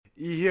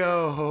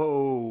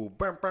Yo,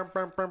 bam, bam,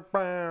 bam, bam,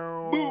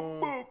 bam.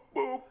 Boop, boop,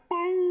 boop,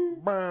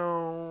 boop.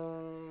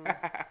 Bam.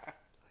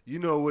 You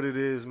know what it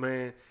is,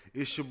 man.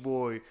 It's your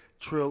boy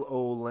Trill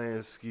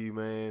Olanski,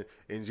 man.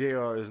 And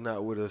JR is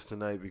not with us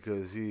tonight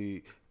because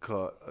he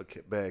caught a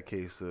bad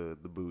case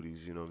of the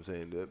booties. You know what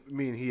I'm saying?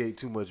 Me and he ate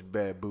too much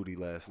bad booty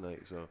last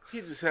night, so He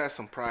just had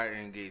some prior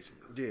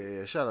engagements.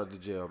 yeah. Shout out to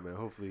JR, man.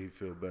 Hopefully he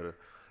feel better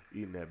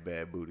eating that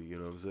bad booty. You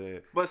know what I'm saying?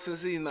 But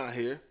since he's not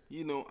here,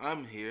 you know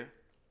I'm here.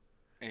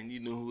 And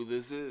you know who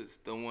this is.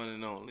 The one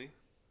and only.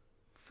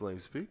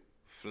 Flames P.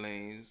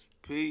 Flames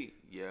P.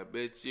 Yeah, I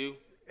bet you.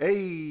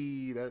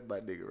 Hey, that's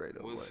my nigga right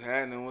there. What's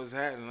happening?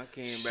 I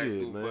came back Shit,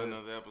 through man. for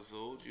another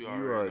episode. You You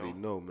already already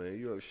know. know, man.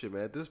 You are shit,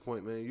 man. At this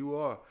point, man, you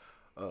are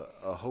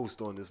a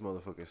host on this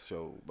motherfucking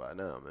show by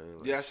now, man.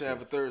 Like, Yeah, I should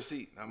have a third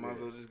seat. I might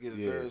as well just get a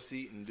Yeah. third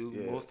seat and do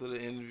Yeah. most of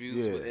the interviews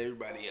Yeah. with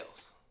everybody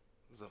else.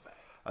 It's a fact.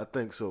 I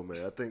think so,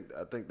 man. I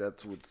think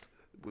that's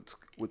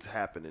what's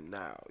happening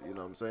now. You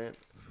know what I'm saying?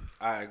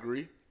 I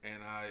agree,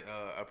 and I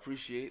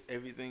appreciate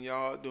everything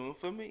y'all are doing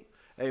for me.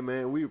 Hey,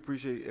 man, we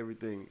appreciate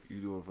everything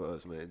you doing for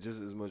us, man. Just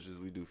as much as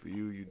we do for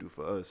you, you do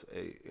for us.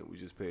 Hey, and we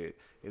just pay it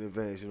in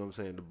advance. You know what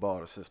I'm saying? The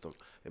barter system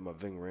in my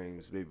Ving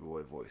Rhames baby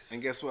boy voice.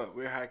 And guess what?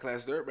 We're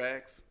HighClass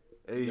DirtBags.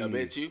 Hey, I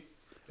bet you.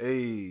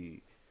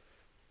 Hey,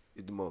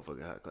 it's the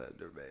motherfucking HighClass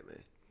DirtBag,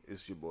 man.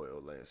 It's your boy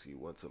Olanski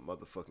once a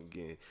motherfucking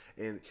again.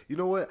 And you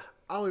know what?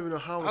 I don't even know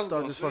how I'm gonna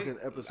start this fucking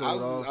episode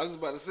off. I was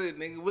about to say,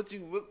 nigga, what we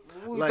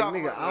Like,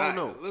 talking nigga, about I don't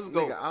tonight? know. Let's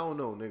go. Nigga, I don't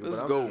know, nigga. Let's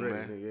but I'm go, just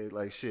ready, man. nigga.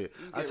 Like, shit.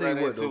 Let's I get tell you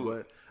right what, though, into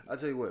but I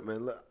tell you what,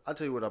 man. Look, I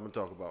tell you what I'm gonna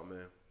talk about,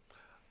 man.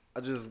 I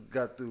just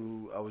got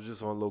through. I was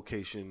just on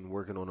location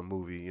working on a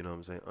movie. You know what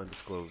I'm saying?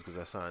 Undisclosed because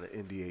I signed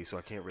an NDA, so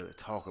I can't really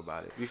talk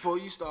about it. Before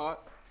you start,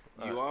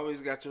 you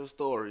always got your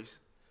stories.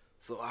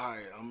 So all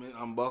right,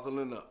 I'm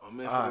buckling up. I'm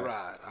in for the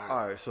ride.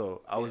 All right.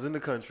 So I was in the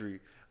country.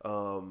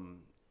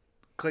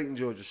 Clayton,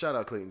 Georgia. Shout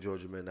out Clayton,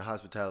 Georgia, man. The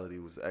hospitality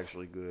was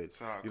actually good.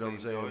 Shout out you know what I'm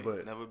Clayton, saying? Georgia.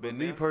 But Never been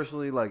me there.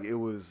 personally, like it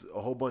was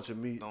a whole bunch of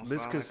Don't sound like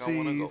I wanna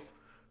misconceived go.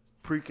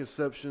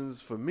 preconceptions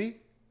for me.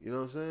 You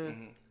know what I'm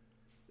saying?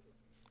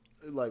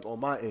 Like on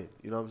my end,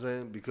 you know what I'm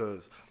saying?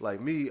 Because like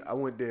me, I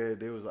went there.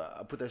 There was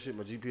I put that shit in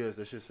my GPS.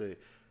 That shit say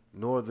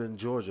Northern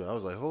Georgia. I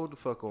was like, hold the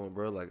fuck on,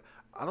 bro. Like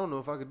I don't know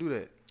if I could do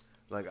that.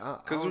 Like I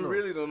Because we don't know.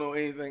 really don't know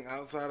anything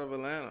outside of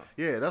Atlanta.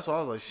 Yeah, that's why I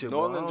was like, shit. bro,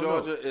 I Northern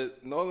don't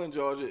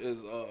Georgia is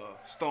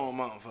Stone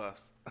Mountain for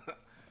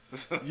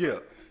us. know. Yeah.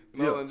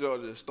 Northern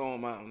Georgia is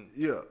Stone Mountain.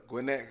 Yeah.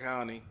 Gwinnett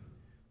County,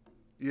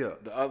 Yeah.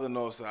 the other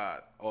north side,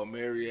 or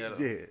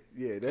Marietta.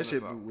 Yeah. That That's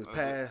shit all. was That's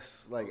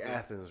past like Okay.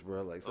 Athens,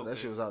 bro. Like so that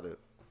Okay. shit was out there.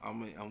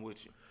 I'm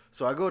with you.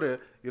 So I go there,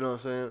 you know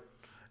what I'm saying?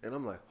 And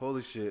I'm like,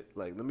 holy shit,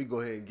 like, let me go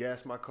ahead and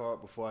gas my car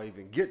up before I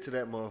even get to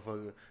that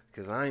motherfucker,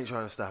 because I ain't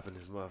trying to stop in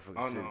this motherfucker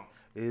Oh, city. no.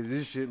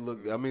 This shit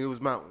it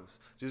was mountains.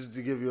 Just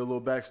to give you a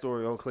little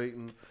backstory on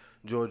Clayton,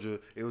 Georgia,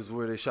 it was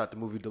where they shot the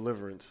movie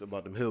Deliverance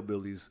about them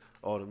hillbillies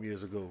all them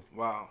years ago.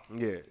 Wow.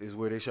 Yeah, is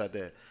where they shot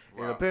that.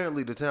 And Wow.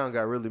 apparently the town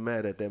got really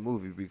mad at that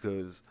movie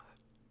because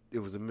it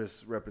was a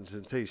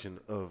misrepresentation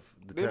of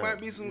the There town. might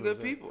be some You know what good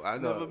I'm saying? people.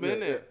 I've No, never been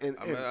yeah, there. and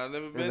I've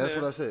never been and that's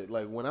there. what I said.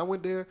 Like when I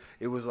went there,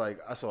 it was like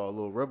I saw a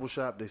little rebel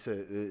shop. It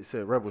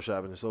said rebel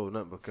shop and it sold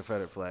nothing but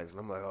Confederate flags. And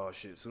I'm like, oh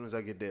shit. As soon as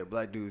I get there,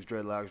 black dudes,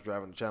 dreadlocks,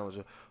 driving the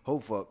Challenger. Ho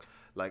fuck.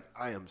 Like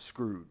I am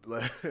screwed.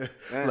 Like,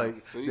 Damn,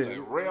 like so you yeah,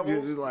 like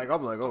rebels? yeah, like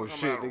I'm like, oh Talking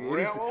shit. about Nigga,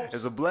 rebels?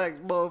 as a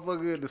black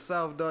motherfucker in the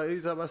South, dog.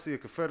 Anytime I see a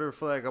Confederate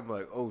flag, I'm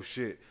like, oh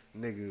shit,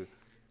 nigga,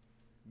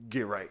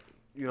 get right.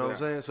 You know what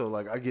I'm Yeah. saying? So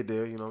like I get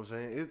there, you know what I'm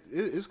saying?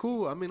 It's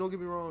cool. I mean, don't get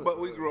me wrong.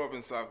 But we grew up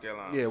in South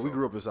Carolina. Yeah, we so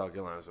grew up in South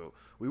Carolina, so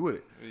we with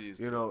it. We used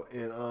You to. know,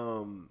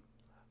 and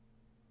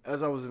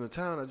as I was in the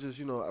town, I just,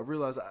 I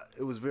realized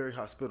it was very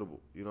hospitable.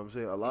 You know what I'm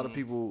saying? A lot of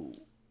people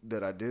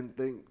that I didn't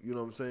think, you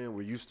know what I'm saying,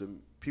 were used to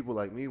people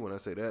like me. When I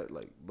say that,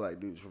 like black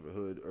dudes from the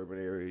hood, urban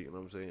area, you know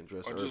what I'm saying,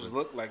 dress Or urban. just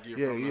look like you're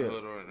yeah, from yeah, the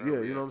hood or an yeah,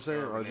 urban- you know what I'm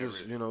saying, or urban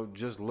just area.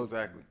 just look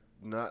Exactly.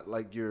 not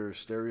like your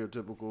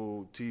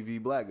stereotypical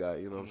TV black guy.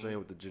 You know what I'm saying,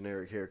 with the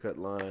generic haircut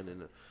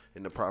line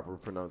and the proper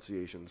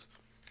pronunciations.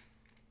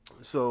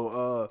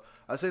 So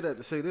I say that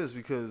to say this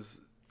because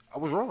I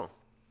was wrong.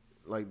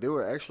 Like they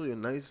were actually a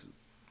nice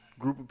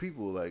group of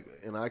people. Like,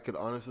 and I could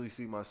honestly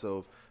see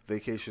myself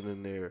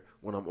vacationing there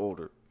when I'm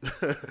older.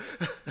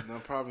 No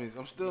problem.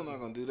 I'm still not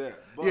gonna do that.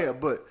 But, Yeah,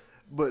 but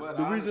but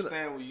the I reason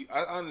understand I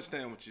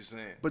understand what you're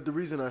saying. But the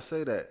reason I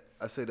say that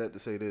to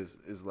say this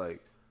is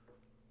like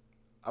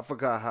I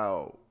forgot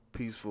how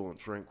peaceful and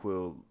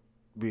tranquil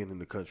being in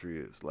the country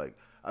is. Like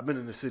I've been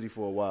in the city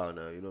for a while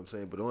now, you know what I'm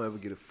saying? But don't ever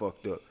get it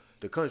fucked up.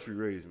 The country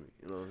raised me,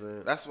 you know what I'm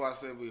saying? That's why I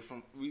said we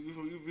from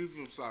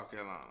South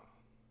Carolina,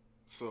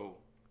 so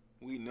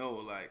we know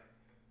like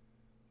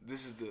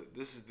this is the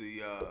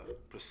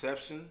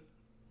perception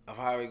of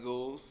how it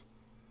goes.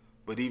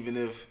 But even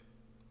if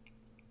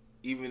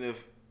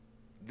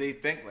they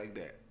think like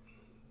that,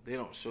 they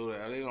don't show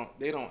that.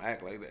 They don't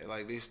act like that.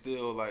 Like they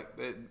still like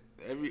that.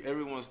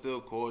 Everyone's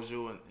still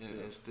cordial and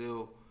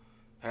still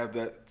have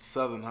that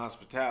Southern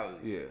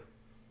hospitality. Yeah.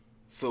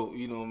 So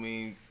you know what I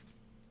mean.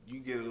 you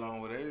get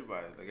along with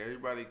everybody. Like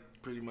everybody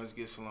pretty much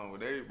gets along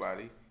with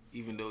everybody,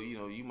 even though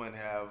you might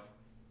have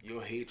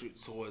your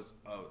hatred towards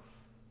a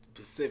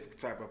specific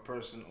type of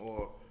person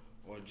or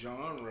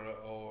genre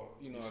or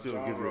you a still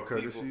genre give your of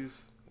people.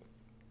 courtesies.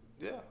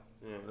 Yeah,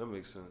 That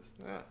makes sense.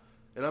 yeah.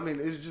 And I mean,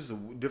 it's just a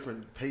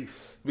different pace.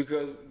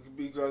 Because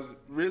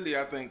really,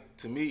 I think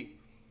to me,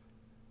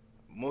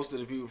 most of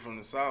the people from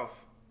the South,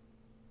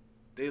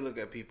 they look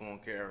at people on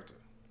character.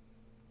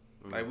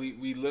 Mm-hmm. Like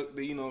we look,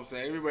 you know what I'm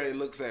saying? Everybody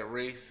looks at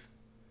race,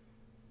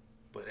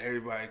 but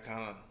everybody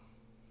kind of,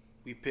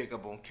 we pick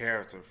up on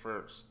character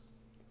first.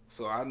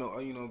 So I know,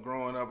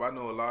 growing up, I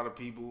know a lot of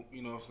people,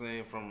 you know what I'm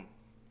saying, from,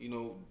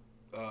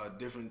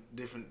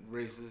 different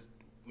races,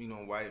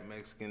 white,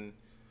 Mexican,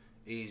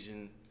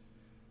 Asian,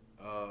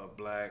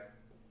 black,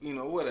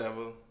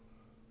 whatever.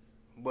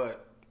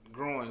 But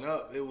growing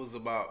up, it was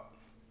about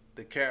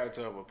the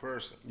character of a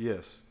person.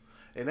 Yes.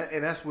 And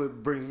that's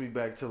what brings me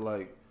back to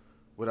like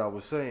what I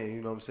was saying,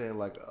 you know what I'm saying?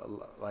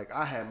 Like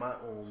I had my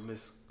own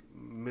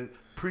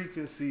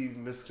preconceived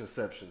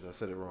misconceptions. I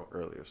said it wrong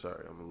earlier.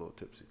 Sorry, I'm a little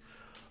tipsy.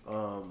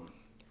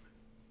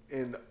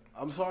 And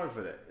I'm sorry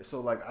for that.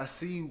 So like I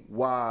see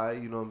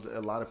why,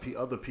 a lot of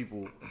other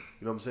people,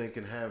 what I'm saying,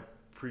 can have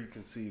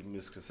preconceived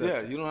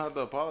misconceptions. Yeah, you don't have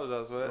to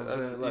apologize for that.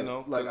 You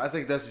know what I'm saying? I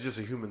think that's just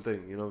a human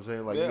thing, you know what I'm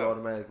saying? Like you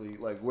automatically,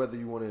 like whether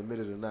you want to admit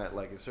it or not,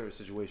 like in certain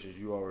situations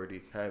you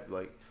already have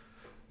like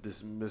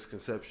this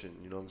misconception,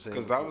 you know what I'm saying?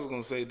 Because I was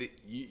going to say that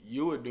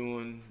you were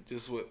doing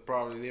just what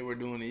probably they were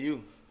doing to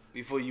you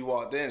before you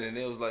walked in, and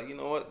it was like, you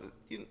know what,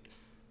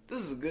 this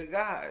is a good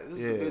guy. This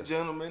is a good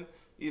gentleman.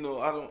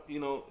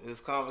 His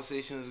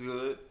conversation is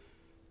good.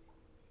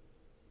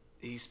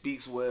 He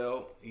speaks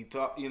well. He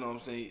talk. You know what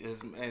I'm saying?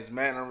 His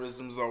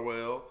mannerisms are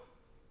well.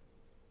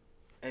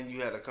 And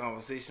you had a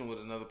conversation with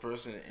another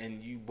person,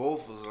 and you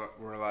both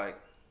were like,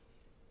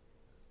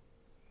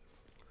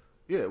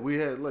 yeah, we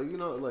had like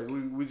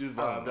we just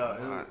vibed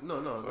out.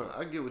 No.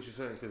 I get what you're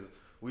saying because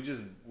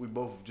we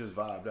both just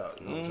vibed out.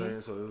 You know what I'm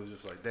saying? So it was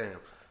just like, damn,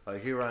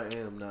 like here I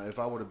am now. If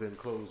I would have been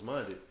closed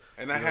minded,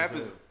 and that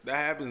happens. That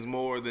happens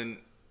more than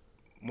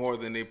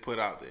they put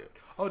out there.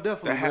 Oh,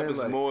 definitely. That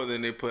happens more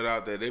than they put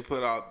out there. They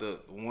put out the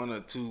one or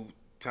two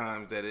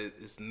times that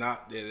it's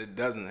not that it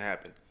doesn't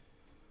happen,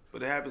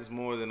 but it happens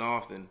more than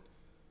often.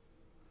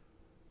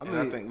 I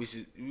think we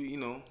should,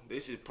 they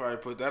should probably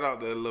put that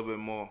out there a little bit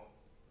more.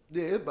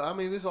 Yeah, but I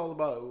mean, it's all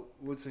about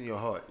what's in your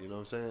heart. You know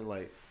what I'm saying?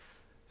 Like,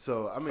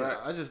 so I mean,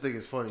 Facts. I just think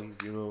it's funny,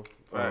 because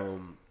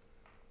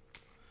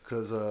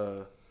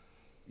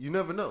you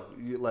never know.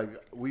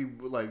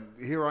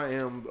 Here I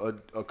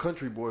am, a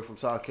country boy from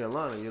South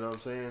Carolina. You know what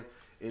I'm saying?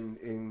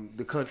 In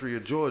the country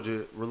of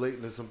Georgia,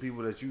 relating to some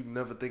people that you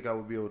never think I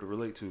would be able to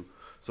relate to.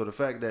 So the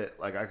fact that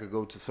like I could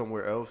go to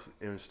somewhere else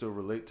and still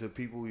relate to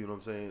people, you know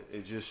what I'm saying?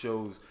 It just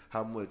shows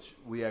how much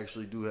we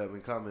actually do have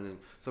in common. And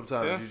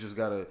sometimes you just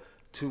gotta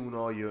tune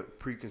all your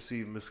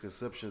preconceived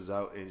misconceptions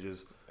out and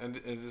just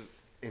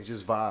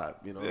vibe.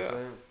 You know what I'm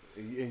saying?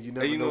 And you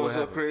never know what's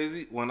so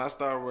crazy? When I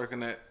started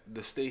working at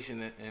the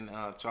station in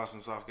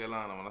Charleston, South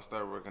Carolina, when I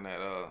started working at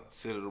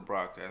Citadel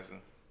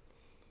Broadcasting,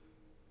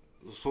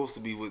 it was supposed to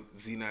be with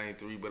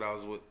Z93, but I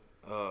was with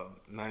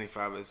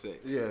 95SX.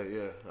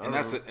 Yeah.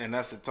 And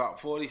that's a top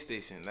 40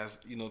 station. That's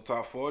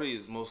top 40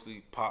 is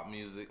mostly pop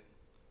music,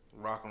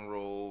 rock and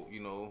roll,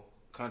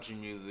 country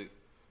music,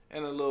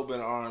 and a little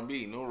bit of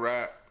R&B. No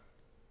rap.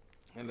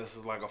 And this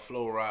is like a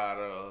flow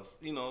rider,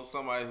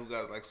 somebody who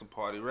got like some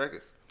party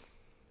records.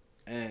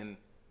 And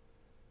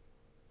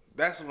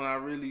that's when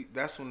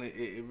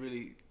it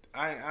really.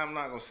 I'm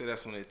not gonna say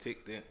that's when it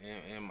ticked in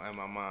my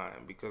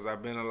mind, because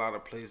I've been a lot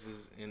of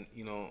places and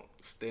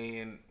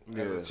staying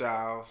as a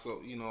child.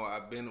 So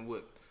I've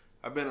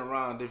been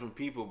around different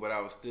people, but I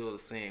was still the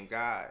same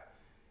guy,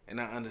 and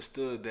I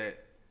understood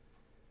that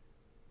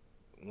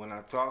when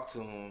I talk to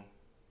them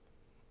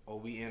or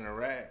we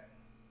interact,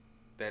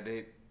 that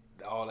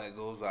all that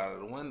goes out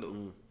of the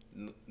window.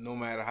 No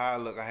matter how I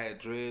look, I had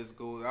dreads.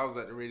 I was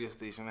at the radio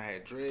station. I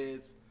had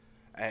dreads.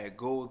 I had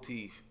gold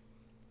teeth.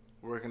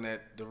 Working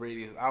at the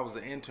radio, I was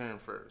an intern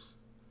first.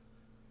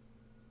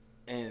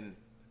 And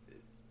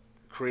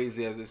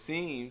crazy as it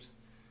seems,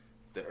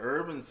 the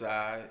urban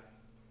side,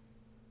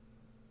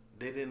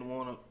 they didn't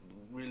want to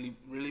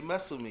really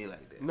mess with me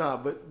like that. Nah,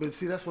 but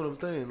see, that's what I'm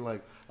saying.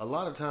 Like, a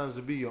lot of times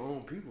it be your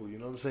own people, you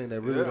know what I'm saying,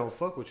 that really don't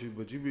fuck with you,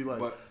 but you be like,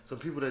 some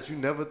people that you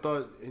never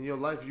thought in your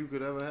life you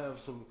could ever have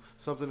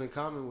something in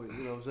common with,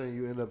 you know what I'm saying,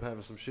 you end up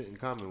having some shit in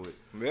common with.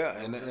 Yeah,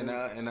 and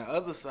the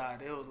other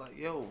side, they was like,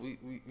 yo, we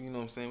you know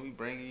what I'm saying, we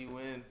bringing you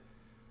in,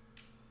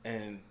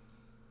 and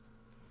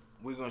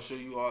we're going to show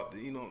you all,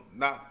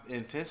 not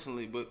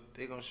intentionally, but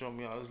they're going to show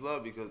me all this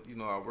love because,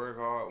 I work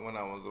hard. When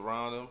I was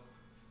around them,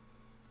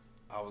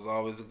 I was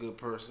always a good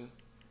person.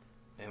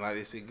 And like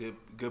they say,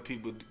 good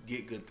people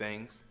get good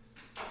things.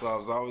 So I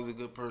was always a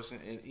good person.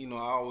 And, I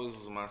always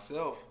was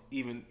myself.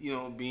 Even,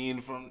 being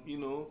from,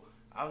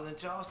 I was in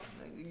Charleston.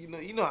 You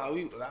know how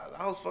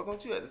I was fucking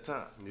with you at the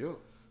time. Yeah.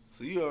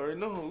 So you already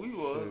know who we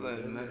was,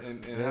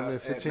 and damn how, near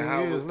 15 and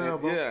how years it was, now,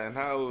 bro. Yeah, and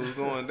how it was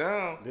going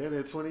down. Damn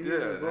near 20 Yeah,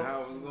 years, bro. and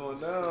how it was going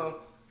down.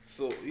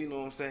 So you know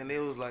what I'm saying? They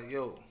was like,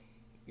 yo,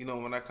 you know,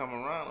 when I come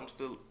around, I'm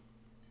still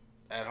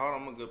at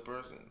heart. I'm a good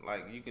person.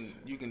 Like you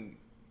can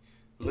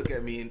look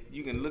at me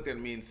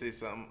and say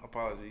something.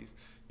 Apologies.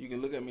 You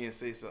can look at me and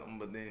say something,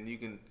 but then you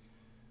can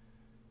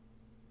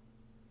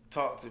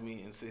talk to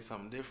me and say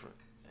something different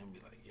and be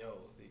like, yo,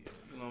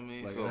 you know what I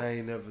mean? Like so, I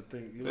ain't never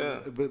think, you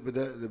know, Yeah. but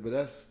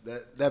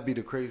that be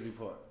the crazy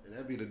part, and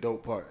that be the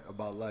dope part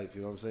about life.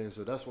 You know what I'm saying?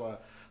 So that's why,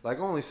 like,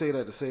 I only say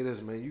that to say this,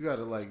 man. You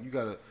gotta like.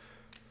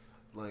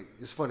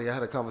 It's funny. I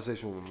had a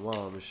conversation with my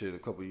mom and shit a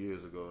couple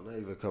years ago, not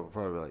even a couple,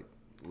 probably like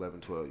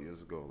 11, 12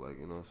 years ago. Like,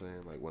 you know what I'm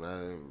saying? Like when I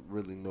didn't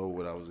really know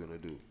what I was gonna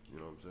do. You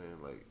know what I'm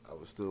saying? Like I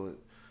was still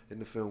in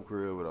the film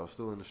career, but I was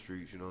still in the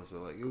streets. You know what I'm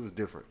saying? Like it was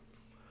different,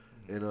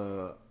 and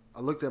I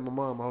looked at my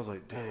mom. I was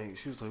like, dang.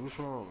 She was like, what's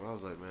wrong? I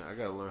was like, man, I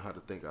got to learn how to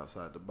think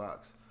outside the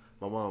box.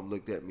 My mom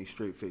looked at me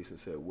straight face and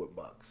said, what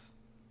box?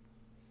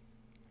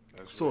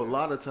 So a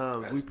lot of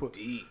times a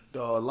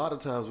lot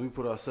of times we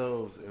put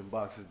ourselves in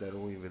boxes that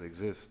don't even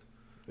exist.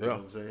 You know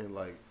what I'm saying?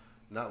 Like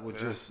not with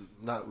just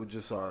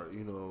our,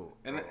 you know,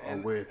 our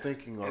way of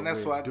thinking. And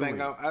that's why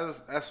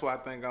that's why I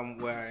think I'm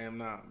where I am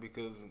now,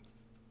 because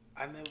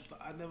I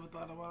never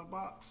thought about a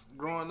box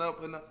growing up.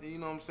 You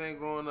know what I'm saying?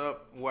 Growing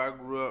up where I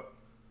grew up.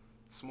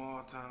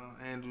 Small town,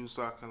 Andrews,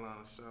 South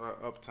Carolina. Shout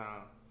out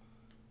Uptown.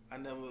 I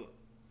never,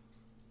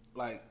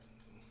 like,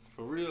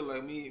 for real,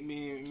 like me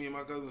and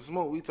my cousin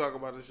Smoke, we talk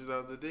about this shit the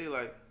other day.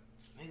 Like,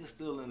 niggas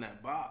still in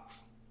that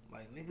box.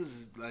 Like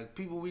niggas, like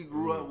people we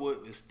grew up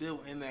with is still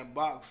in that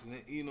box.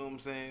 You know what I'm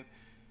saying?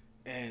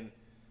 And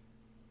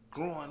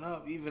growing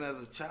up, even as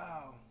a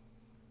child,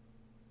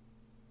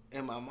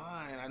 in my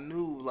mind, I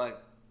knew like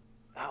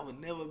I would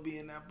never be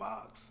in that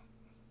box.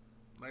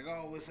 Like I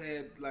always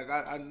had, like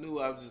I knew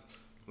I was just.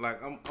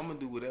 Like, I'm gonna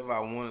do whatever I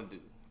want to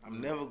do.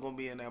 I'm never gonna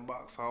be in that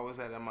box. I always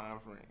had that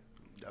mind frame.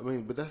 I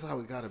mean, but that's how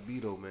it gotta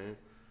be, though, man.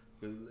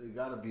 It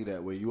gotta be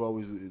that way.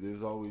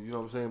 There's always, you know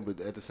what I'm saying?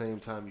 But at the same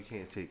time, you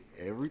can't take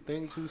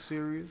everything too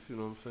serious, you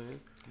know what I'm saying?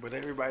 But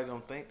everybody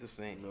don't think the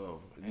same.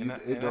 No. And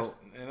that's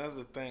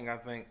the thing I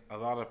think a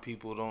lot of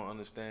people don't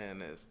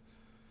understand is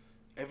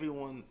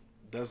everyone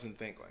doesn't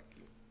think like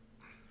you.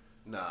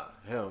 Nah,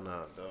 hell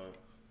nah, dog.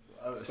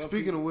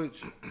 Speaking of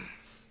which...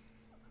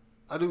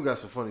 I do got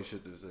some funny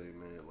shit to say,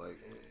 man. Like,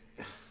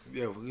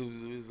 yeah, we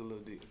was a little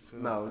deep. So,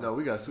 no,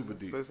 we got super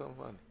deep. Say something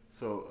funny.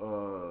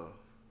 So,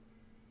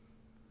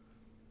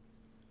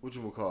 what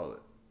you gonna call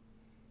it?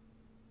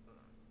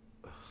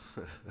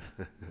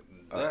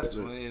 That's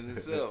funny in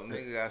itself.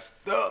 Nigga got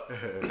stuck.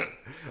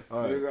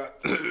 All right. Nigga got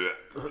stuck.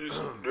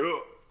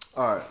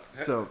 All right.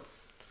 So,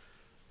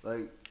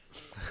 like,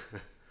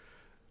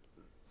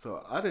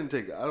 so I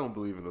don't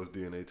believe in those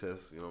DNA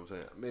tests. You know what I'm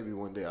saying? Maybe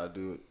one day I'll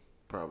do it.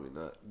 Probably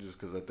not, just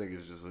because I think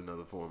it's just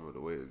another form of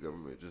the way of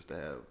government, just to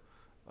have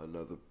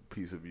another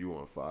piece of you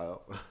on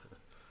file.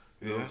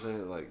 You know what I'm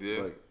saying? Like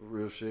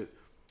real shit.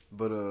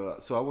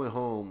 But so I went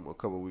home a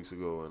couple of weeks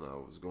ago, and I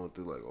was going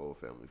through like old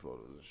family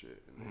photos and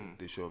shit, and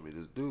they showed me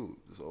this dude,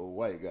 this old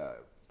white guy,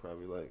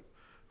 probably like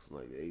from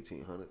like the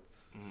 1800s,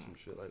 some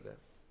shit like that.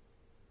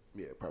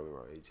 Yeah, probably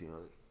around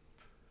 1800.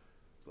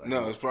 Like,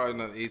 no, it's probably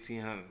not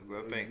 1800s.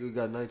 I think you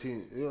got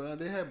 19. You know,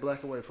 they had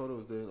black and white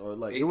photos then, or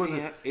like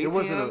 1800s? it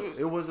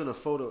wasn't a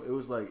photo. It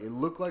was like it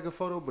looked like a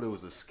photo, but it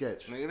was a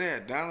sketch. Nigga, they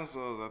had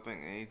dinosaurs. I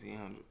think in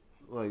 1800.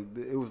 Like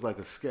it was like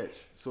a sketch,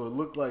 so it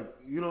looked like,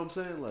 you know what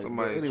I'm saying. Like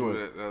somebody anyway,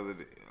 drew that the other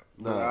day.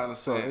 Nah,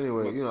 so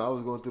anyway, you know, I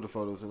was going through the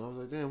photos and I was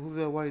like, damn, who's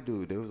that white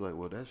dude? They was like,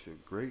 well, that's your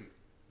great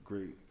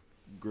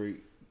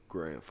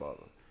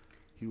grandfather.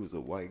 He was a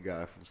white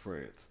guy from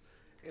France,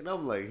 and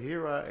I'm like,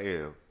 here I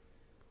am.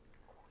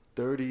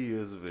 30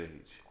 years of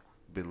age,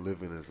 been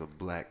living as a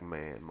black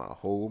man my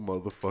whole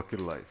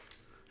motherfucking life.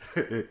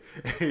 And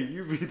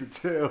you mean to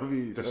tell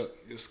me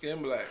your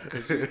skin black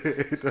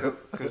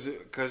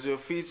because your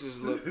features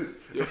look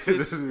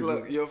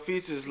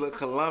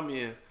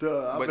Colombian,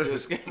 but your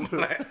skin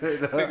black.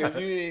 Nigga,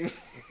 you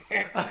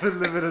ain't. I've been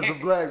living as a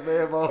black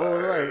man my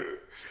whole life.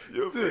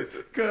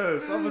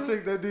 Cause I'm gonna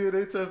take that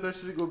DNA test. That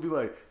shit gonna be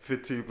like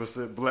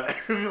 15% black.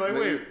 Be like,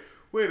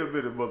 wait a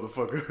minute,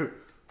 motherfucker.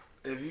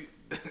 If you,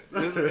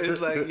 it's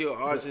like you're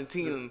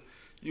Argentinian.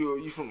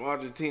 You from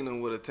Argentina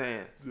with a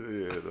tan.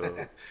 Yeah,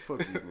 no. Fuck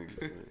these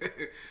niggas, man. Yeah.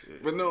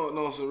 But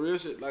no, so real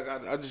shit. Like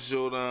I just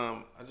showed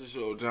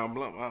John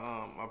Blunt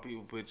my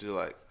people picture,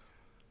 like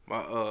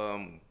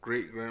my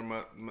great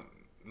grandma.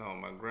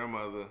 My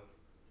grandmother.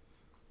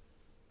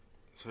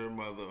 It's her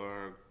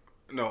mother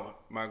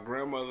my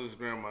grandmother's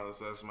grandmother.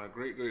 So that's my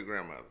great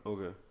grandmother.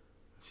 Okay.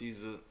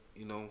 She's a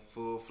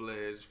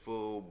full-fledged,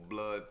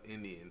 full-blood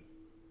Indian.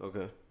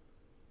 Okay.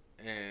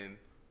 And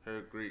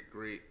her great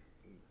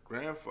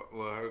grandfather,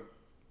 her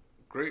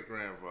great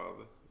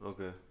grandfather,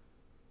 okay,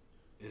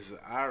 is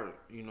Irish.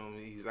 You know,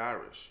 he's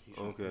Irish. He's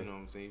from, okay. You know what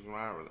I'm saying? He's from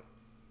Ireland.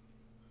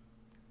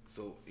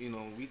 So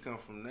we come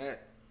from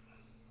that.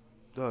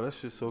 No, that's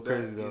just so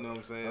crazy. You know what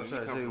I'm saying? We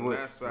come from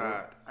that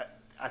side.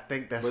 I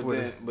think that's but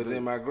what.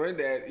 Then my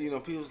granddad, you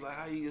know, people was like,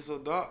 "How you get so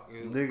dark?"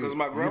 Because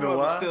my you know grandmother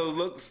why? still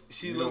looks.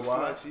 She You know looks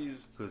why? like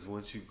she's. Because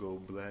once you go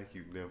black,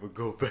 you never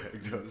go back.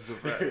 It's a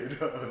fact.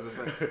 It's a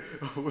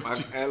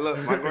fact. And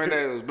look, my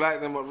granddad was black.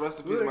 Then my rest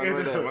in peace, my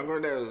granddad. My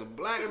granddad was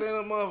blacker than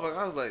a motherfucker.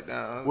 I was like,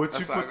 nah.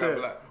 That's how I got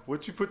black.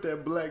 What you put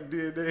that black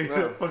DNA in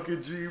that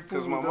fucking gene pool?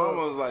 Because my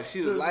mama was like,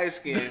 she was light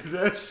skinned.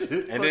 That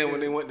shit. And then when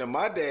they went to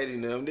my daddy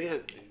and them, they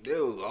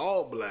was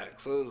all black.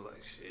 So it was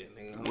like, shit,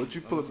 nigga. What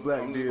you put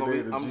black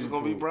DNA in? I'm just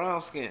gonna be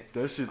brown skin.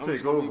 That shit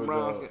take over,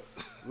 dog.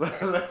 like,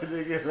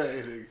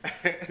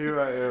 nigga,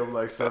 here I am,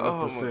 like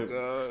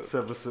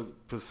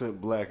 7%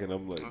 black, and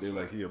I'm like, they're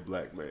like, he a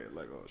black man.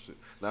 Like, oh shit.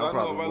 Now, so I'm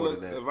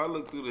probably if I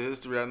look through the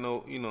history, I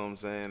know, you know what I'm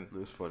saying?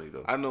 It's funny,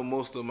 though. I know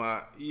most of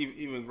my,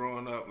 even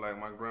growing up, like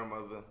my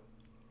grandmother,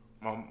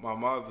 my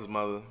mother's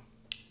mother,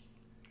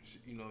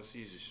 you know, she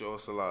used to show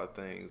us a lot of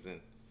things,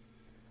 and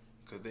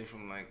because they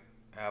from like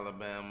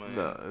Alabama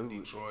and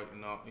Detroit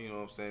and all, you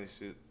know what I'm saying?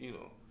 Shit, you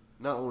know.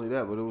 Not only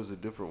that, but it was a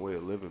different way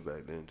of living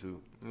back then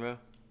too. Yeah.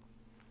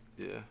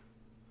 Yeah.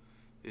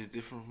 It's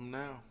different from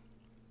now.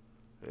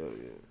 Hell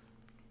yeah.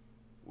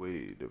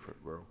 Way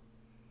different, bro.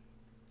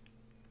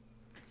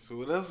 So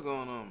what else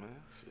going on, man?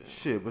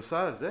 Shit,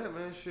 besides that,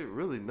 man, shit,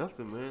 really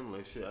nothing, man.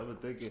 Like, shit, I've been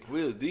thinking.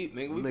 We was deep,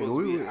 nigga. We supposed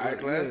to be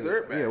high-class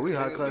dirtbags. Yeah, we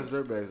high-class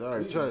dirtbags. All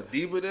right, try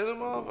deeper than a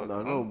motherfucker.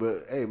 I know,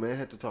 but, hey, man, I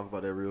had to talk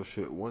about that real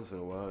shit once in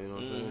a while, you know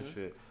what I'm saying?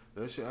 Shit.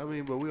 That shit, I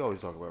mean, but we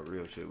always talk about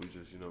real shit. We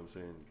just, you know what I'm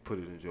saying, put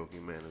it in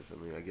joking manners. I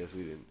mean, I guess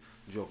we didn't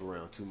joke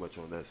around too much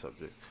on that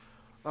subject.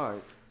 All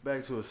right,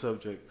 back to a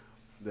subject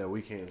that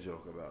we can't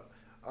joke about.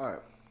 All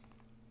right,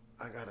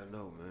 I gotta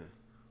know, man,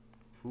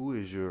 who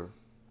is your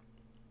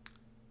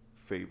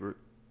favorite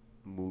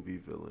movie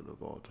villain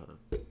of all time?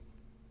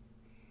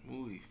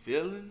 Movie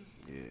villain?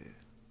 Yeah.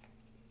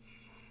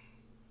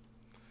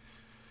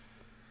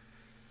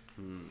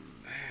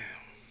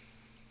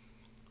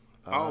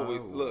 I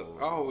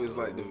always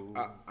like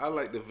I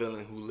like the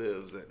villain who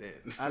lives at the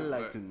end. I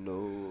like to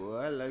know.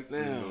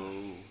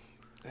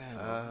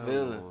 Damn,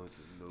 villain.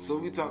 So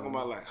we talking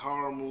about like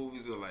horror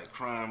movies or like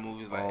crime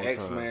movies, like all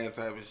X-Men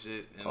type of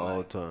shit. And all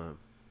like, time.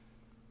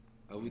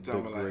 Are we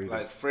talking about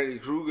like Freddy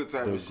Krueger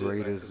type of shit? The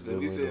greatest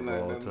villain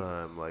of all like,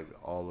 time, like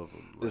all of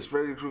them. Like, is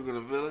Freddy Krueger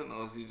the villain,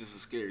 or is he just a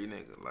scary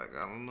nigga? Like,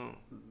 I don't know.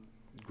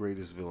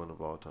 Greatest villain of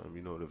all time.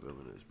 You know what a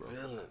villain is, bro.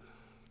 Villain.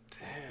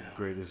 Damn.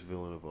 Greatest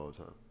villain of all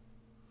time.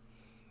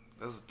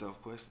 That's a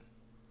tough question.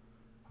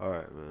 All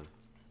right, man.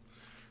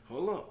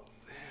 Hold up.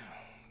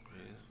 Damn.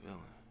 Greatest villain.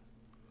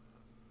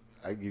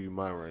 I give you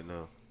mine right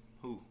now.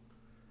 Who?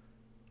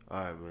 All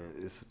right, man.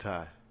 It's a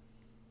tie.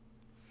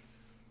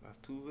 That's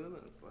two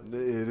villains. Like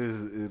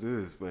It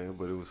is, man,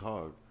 but it was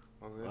hard.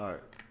 Okay. All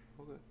right.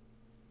 Okay.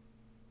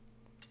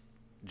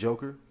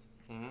 Joker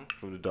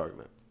from The Dark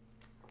Knight.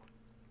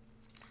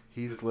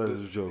 Heath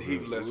Ledger's Joker.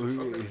 Heath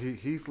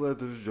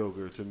Ledger's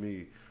Joker, to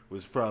me,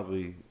 was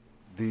probably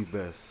the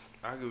best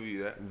I'll give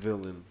you that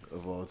villain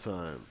of all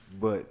time.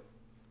 But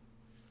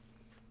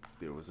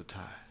there was a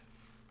tie.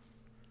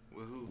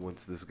 With who?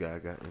 Once this guy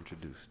got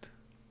introduced.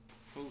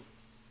 Who?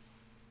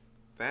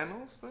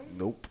 Thanos thing?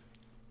 Nope.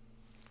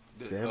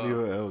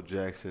 Samuel L.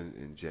 Jackson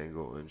in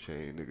Django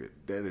Unchained, nigga,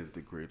 that is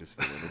the greatest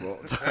villain of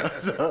all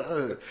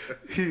time.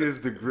 He is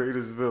the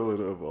greatest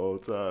villain of all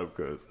time,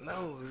 cuz.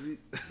 No, is he?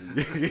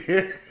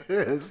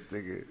 Yes,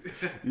 nigga.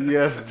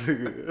 Yes,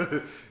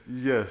 nigga.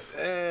 Yes.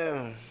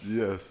 Damn.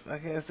 Yes. I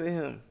can't say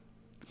him.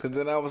 Because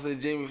then I would say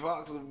Jamie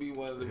Foxx would be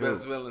one of the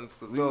best villains.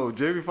 No,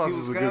 Jamie Foxx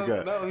was a good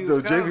guy. No, he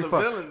was kind of the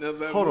villain of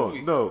that movie.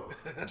 On, no.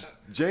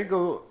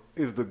 Django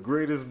is the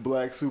greatest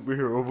black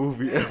superhero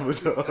movie ever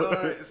done.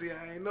 All right, see,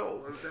 I ain't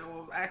know. Is that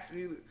what I'm asking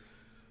you?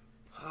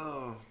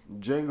 Oh.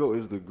 Django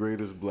is the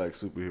greatest black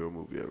superhero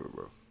movie ever,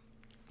 bro.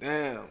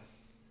 Damn.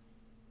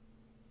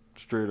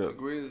 Straight up. The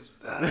greatest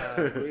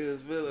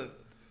villain.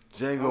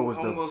 Django was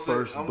the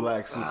first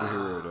black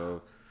superhero,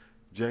 though.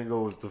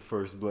 Django was the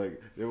first black.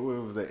 What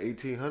was that,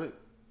 1800?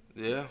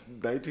 Yeah.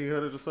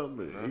 1900 or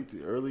something?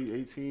 Yeah. Early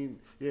 18.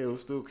 Yeah, it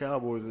was still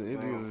cowboys and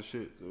Indians and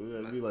shit. So it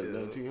had to be like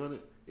 1900?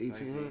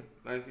 1800?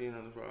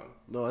 1900 probably.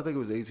 No, I think it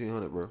was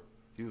 1800, bro.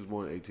 He was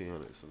born in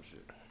 1800, some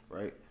shit,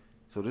 right?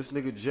 So this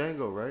nigga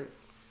Django, right?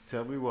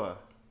 Tell me why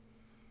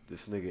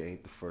this nigga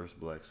ain't the first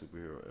black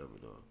superhero ever,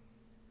 dog.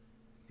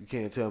 You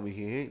can't tell me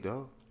he ain't,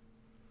 dog.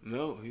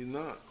 No, he's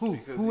not. Who?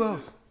 Who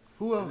else?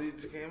 Who else? He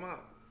just came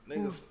out.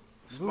 Niggas,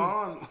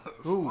 Spawn.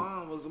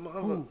 Spawn was the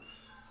mother.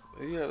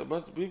 He had a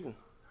bunch of people.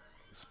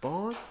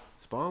 Spawn?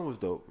 Spawn was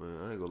dope, man.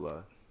 I ain't gonna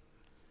lie.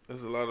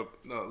 There's a lot of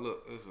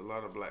there's a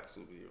lot of black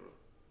superheroes.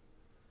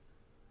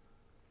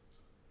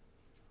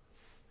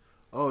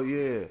 Oh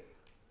yeah.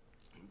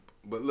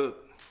 But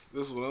look,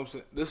 this is what I'm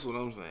saying. This is what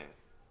I'm saying.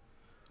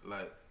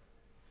 Like,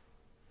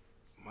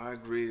 my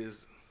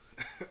greatest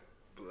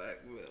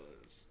black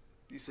villains.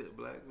 You said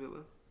black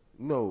villains?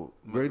 No,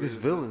 greatest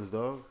villains,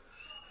 dog.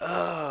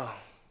 I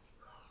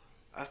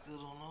still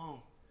don't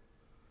know.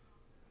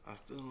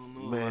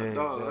 Man,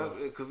 dog.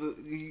 Because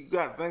you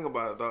got to think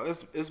about it, dog.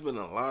 It's been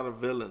a lot of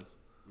villains.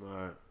 All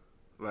right.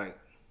 Like,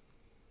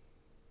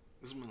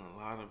 There's been a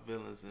lot of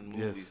villains in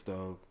movies. Yes,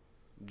 dog.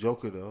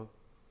 Joker, dog.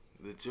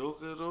 The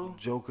Joker, though?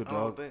 Joker,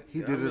 dog. He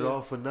did it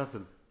all for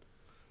nothing.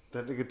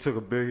 That nigga took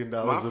 $1 billion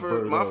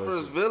My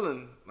first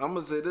villain, I'm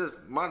going to say this.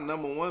 My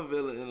number one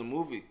villain in the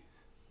movie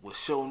was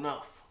Show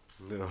Enough.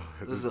 No,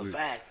 this is a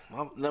fact.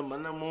 My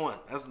number one.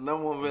 That's the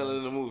number one villain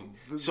in the movie.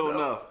 Show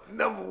Enough.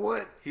 Number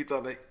one. He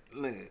thought they,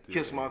 nigga,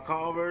 kiss my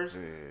Converse.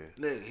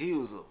 Yeah. Nigga, he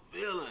was a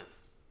villain.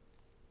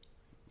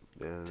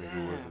 Damn,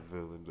 nigga was a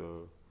villain,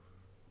 dog.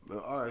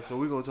 All right, so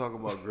we're going to talk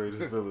about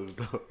greatest villains,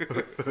 dog.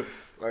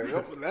 Like,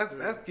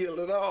 that's kill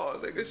it all.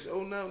 Nigga,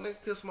 Show Enough. Nigga,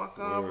 kiss my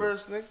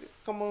Converse, nigga.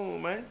 Come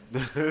on, man.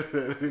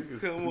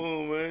 Come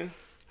on, man.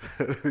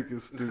 That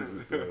nigga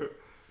stupid, dog.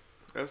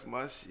 That's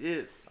my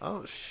shit.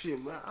 Oh,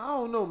 shit, man. I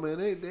don't know, man.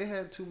 They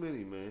had too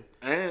many, man.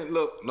 And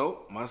look,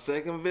 nope. My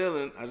second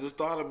villain, I just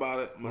thought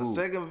about it. My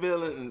second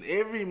villain in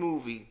every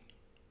movie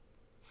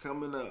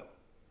coming up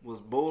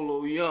was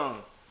Bolo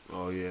Young.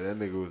 Oh, yeah. That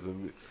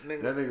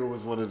nigga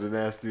was one of the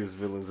nastiest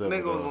villains ever.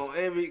 Nigga was on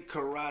every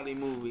karate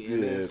movie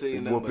and then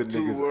saying number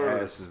 2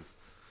 words. Asses.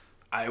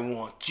 I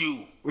want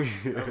you.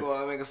 That's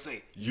all that nigga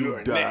say.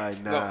 You're die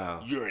next.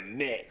 now. No, you're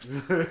next.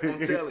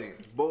 I'm telling you,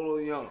 Bolo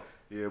Young.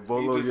 Yeah,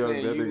 Bolo he just Young.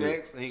 saying That you nigga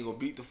next, and he gonna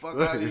beat the fuck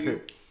out of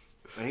you.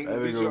 And he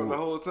gonna beat you up the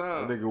whole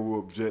time. That nigga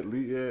whoop Jet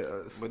Li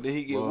ass. But then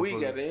he get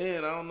weak at the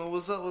end. I don't know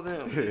what's up with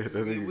him. Yeah,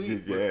 that nigga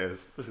get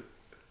gassed.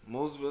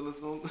 Most villains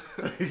don't.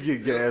 He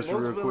get gassed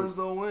real quick. Most villains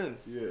don't win.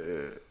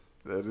 Yeah,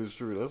 that is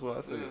true. That's why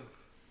I say.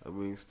 Yeah. I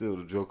mean, still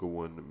the Joker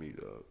won to me,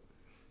 dog.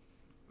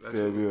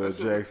 Samuel L.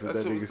 Jackson.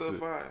 That nigga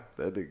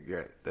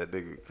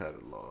kind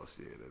of lost.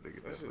 Yeah, that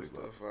nigga definitely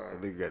lost.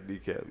 That nigga got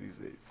kneecapped. He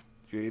said,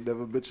 "You ain't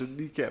never been your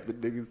kneecapping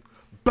niggas."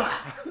 Bah!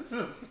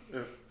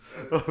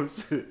 Oh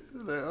shit!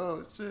 Like,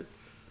 oh shit!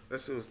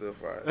 That shit was still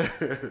fire.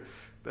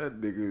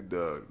 That nigga,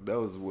 dog. That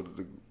was one of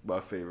my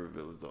favorite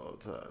villains of all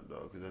time,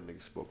 dog. Because that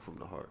nigga spoke from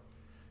the heart.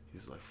 He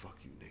was like, "Fuck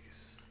you,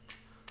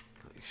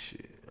 niggas." Like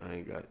shit, I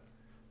ain't got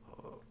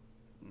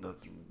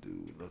nothing to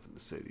do, nothing to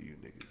say to you,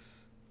 niggas.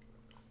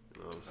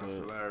 You know what I'm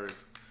saying? That's hilarious.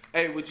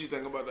 Hey, what you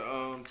think about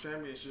the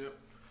championship?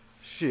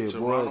 Shit,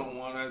 Toronto boy.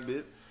 won that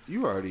bit.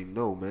 You already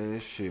know, man.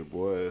 Shit,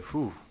 boy.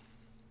 Whew.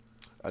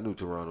 I knew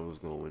Toronto was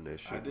gonna win that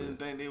shit. I didn't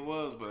think they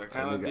was, but I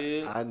kind of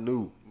did. I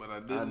knew, but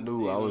I didn't. I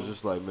knew. I was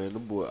just like, man,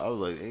 them boy. I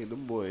was like,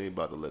 them boy ain't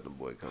about to let them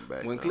boy come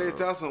back. When Klay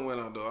Thompson went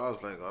out though, I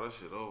was like, oh, that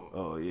shit over.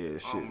 Oh yeah,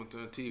 shit. I'm gonna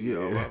turn TV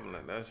off. I'm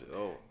like, that shit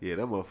over. Yeah,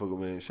 that motherfucker,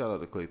 man. Shout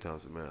out to Klay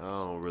Thompson, man.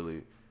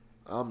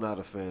 I'm not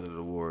a fan of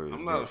the Warriors.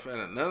 I'm not a fan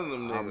of none of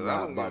them niggas.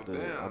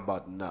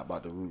 I'm not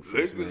about to root for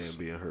this man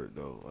being hurt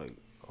though. Like,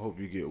 I hope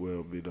you get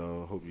well, big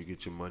dog. Hope you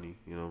get your money.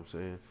 You know what I'm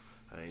saying?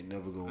 I ain't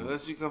never gonna.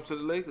 Unless you come to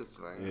the Lakers,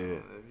 like, yeah.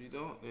 If you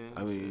don't, then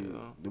I mean,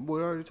 them boy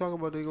already talking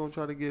about they gonna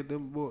try to get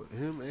him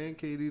and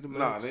KD the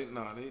max. They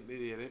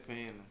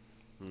paying them.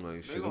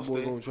 Like shit, them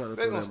boy gonna try to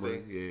throw that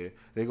money. Yeah,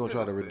 they gonna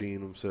try to redeem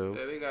themselves.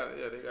 Yeah, they gotta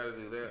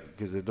do that.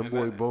 Because if them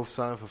boy both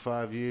signed for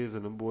 5 years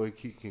and them boy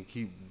can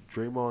keep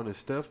Draymond and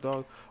Steph,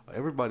 dog,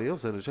 everybody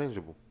else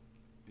interchangeable.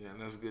 Yeah,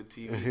 and that's good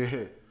TV.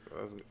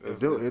 Yeah.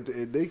 So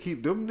if they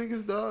keep them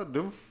niggas, dog,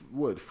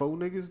 4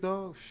 niggas,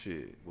 dog,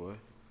 shit, boy,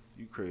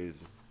 you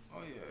crazy.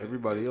 Oh yeah.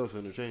 Everybody else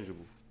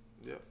interchangeable.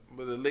 Yeah,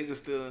 but the Lakers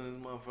still in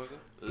this motherfucker.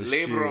 But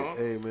LeBron,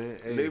 shit, hey man,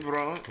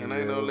 LeBron, and I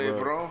ain't no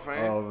LeBron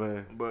fan. Oh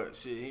man, but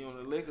shit, he on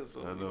the Lakers.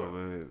 So I know,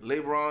 man.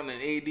 LeBron and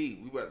AD,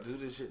 we about to do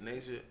this shit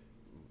next year.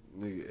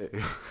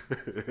 Nigga,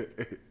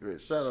 man,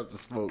 shout out to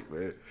Smoke,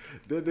 man.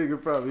 That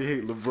nigga probably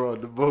hate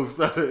LeBron the most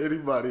out of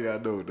anybody I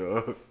know,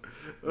 dog.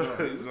 No,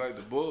 he's like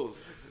the Bulls.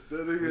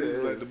 That nigga,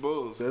 he's like the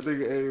Bulls. That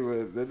nigga, hey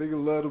man, that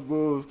nigga love the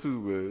Bulls too,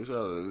 man. Shout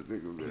out to that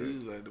nigga, man.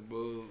 He's like the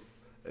Bulls.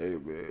 Hey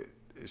man,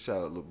 shout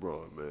out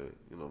LeBron, man.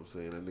 You know what I'm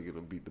saying? That nigga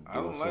done beat the Bulls.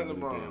 I don't like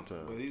LeBron, damn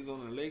time. but he's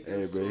on the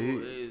Lakers. Hey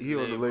man, he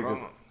on the Lakers,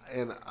 LeBron.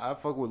 and I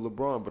fuck with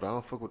LeBron, but I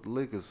don't fuck with the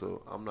Lakers,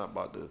 so I'm not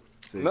about to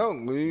say. No,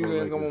 you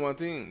didn't come on my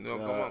team. No,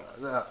 come on.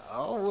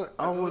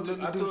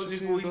 I told you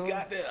before he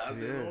got there. I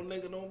said, no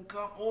nigga don't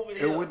come over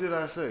here. And what did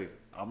I say?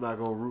 I'm not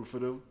gonna root for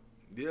them.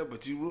 Yeah,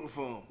 but you rooting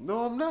for them.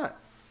 No, I'm not.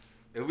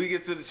 If we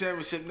get to the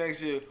championship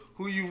next year,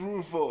 who you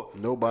rooting for?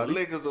 Nobody. The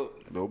Lakers are...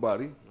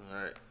 Nobody.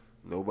 All right.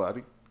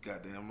 Nobody.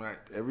 Goddamn right.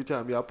 Every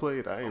time y'all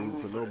played, I ain't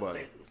rooting for nobody.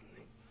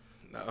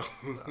 No.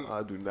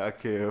 I do not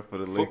care for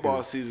the Lakers.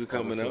 Football season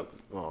coming up.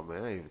 Oh,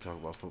 man, I ain't even talking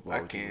about football.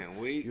 I can't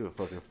wait. You a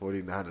fucking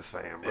 49ers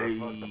fan, bro. Hey.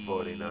 Fuck the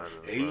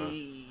 49ers,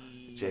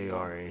 Hey.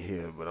 JR ain't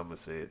here, but I'm going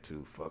to say it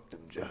too. Fuck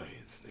them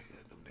Giants,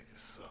 nigga. Them niggas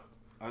suck.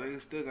 Oh, they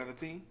still got a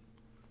team?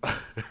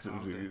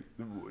 Them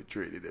boy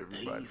traded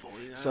everybody.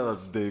 Shout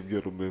out to Dave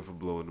Gettleman for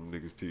blowing them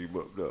niggas team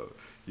up, dog.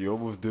 You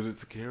almost did it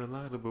to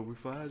Carolina, but we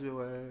fired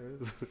your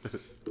ass.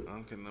 I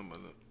don't care nothing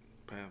about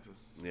the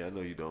Panthers. Yeah, I know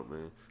you don't,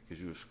 man.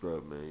 Because you a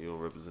scrub, man. You don't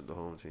represent the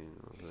home team.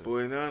 You know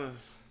 49ers.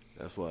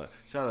 That's why.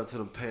 Shout out to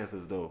them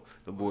Panthers, though.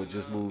 The boy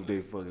just moved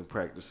their fucking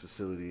practice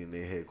facility and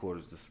their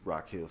headquarters to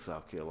Rock Hill,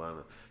 South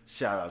Carolina.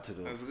 Shout out to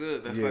them. That's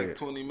good. That's like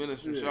 20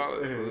 minutes from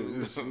Charlotte.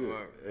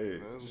 Hey,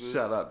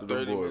 shout out to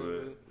the boy,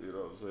 man. You know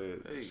what I'm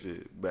saying? Hey.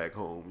 Shit, back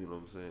home, you know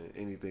what I'm saying?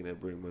 Anything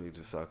that bring money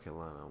to South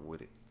Carolina, I'm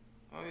with it.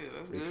 Oh yeah,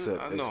 that's good.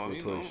 Except I know,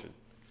 exploitation.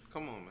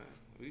 Come on, man.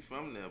 We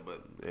from there,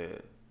 but Yeah.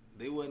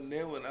 they wasn't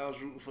there when I was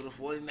rooting for the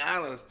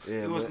 49ers.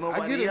 Yeah, there was man.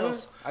 nobody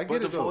else but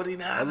the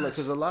 49ers.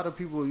 Because a lot of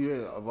people,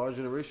 of our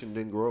generation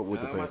didn't grow up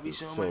with the I might be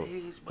Panthers. showing my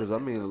age, Because, a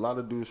lot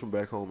of dudes from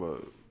back home are,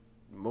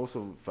 most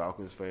of them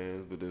Falcons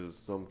fans, but there's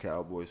some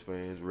Cowboys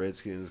fans,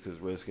 Redskins, because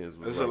Redskins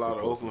was There's a lot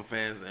of Oakland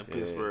fans and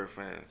Pittsburgh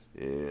fans.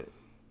 Yeah.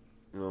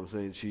 You know what I'm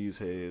saying? Chiefs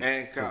heads.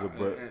 And because of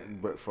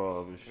Brett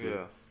Favre and shit.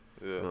 Yeah.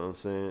 You know what I'm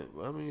saying?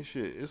 I mean,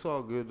 shit, it's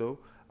all good, though.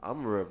 I'm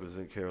going to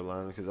represent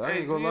Carolina because I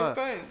ain't going to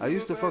lie. I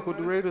used to fuck with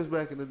the Raiders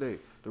back in the day.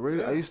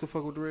 I used to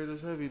fuck with the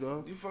Raiders heavy,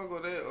 dog. You fuck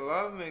with that? A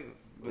lot of niggas.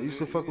 I used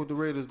to fuck with the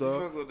Raiders,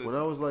 dog. When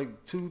I was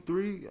like 2,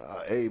 3,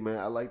 hey, man,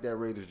 I like that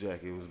Raiders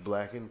jacket. It was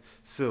black and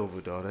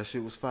silver, dog. That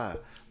shit was fire.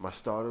 My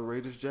starter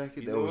Raiders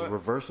jacket, that was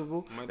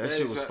reversible. That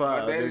shit was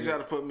fire. My daddy tried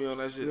to put me on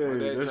that shit. Yeah, my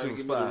dad tried to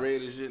get me the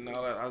Raiders shit and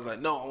all that. I was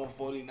like, no, I want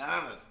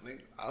 49ers, nigga.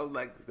 I was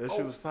like, that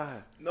shit was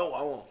fire. No,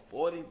 I want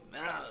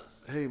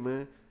 49ers. Hey,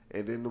 man.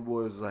 And then the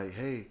boys was like,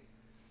 hey,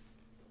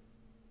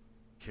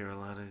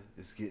 Carolina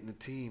is getting a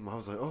team. I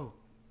was like, oh,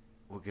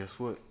 well, guess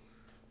what?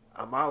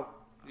 I'm out.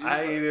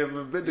 I ain't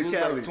even been to Cali.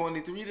 You was like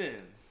 23 then.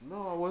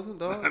 No, I wasn't,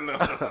 dog. No,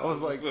 I was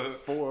like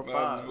 4 or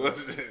 5. No.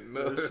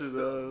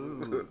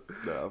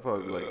 Nah, I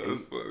probably like 8.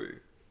 That's funny.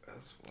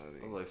 That's funny.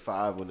 I was like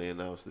 5 when they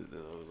announced it.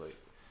 Then I was like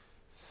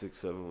 6,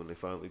 7 when they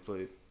finally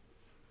played.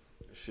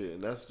 Shit,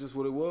 and that's just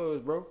what it was,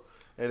 bro.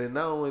 And then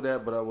not only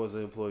that, but I was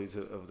an employee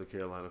of the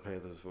Carolina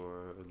Panthers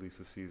for at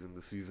least a season,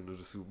 the season of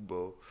the Super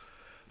Bowl.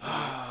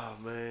 Ah,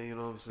 man, you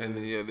know what I'm saying? And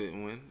then y'all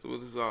didn't win. So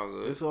it's all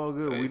good. It's all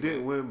good. We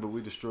didn't win, but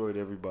we destroyed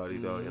everybody,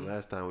 dog. And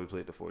last time we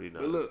played the 49ers.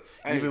 But look,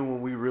 even when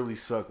we really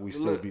suck, we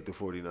still beat the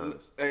 49ers.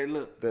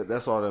 Look.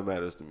 That's all that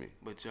matters to me.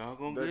 But y'all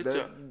gonna get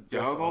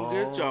y'all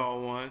gonna get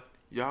y'all one.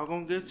 Y'all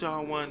gonna get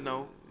y'all one,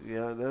 though.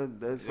 Yeah,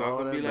 that's y'all all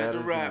gonna that be like the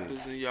matters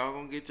Raptors, and y'all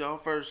gonna get y'all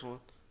first one.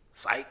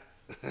 Psych.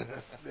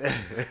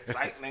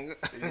 Psych, nigga.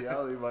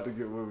 Y'all ain't about to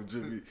get one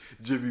with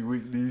Jimmy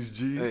Weak Knees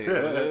G.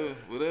 Hey,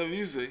 whatever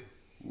you say.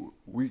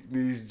 Weak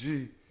Knees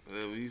G.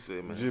 Whatever you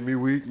say, man. Jimmy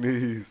Weak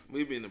Knees.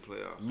 We be in the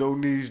playoffs. No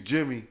knees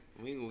Jimmy.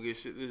 We ain't gonna get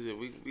shit this year.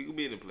 We can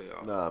be in the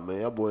playoffs. Nah,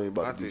 man, y'all boy ain't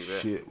about to do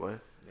shit, man.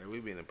 Yeah,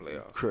 we be in the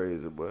playoffs.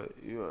 Crazy, but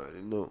you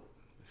already know.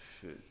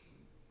 Shit.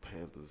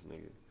 Panthers,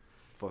 nigga.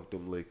 Fuck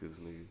them Lakers,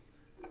 nigga.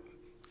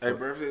 Hey,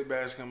 birthday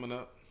bash coming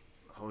up.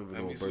 I don't even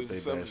know what birthday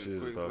bash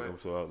is, dog. I'm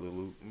so out of the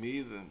loop. Me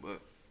either,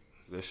 but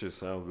that shit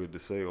sound good to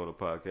say on the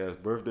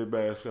podcast. Birthday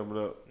bash coming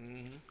up.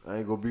 Mm-hmm. I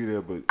ain't gonna be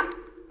there, but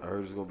I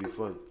heard it's gonna be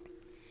fun.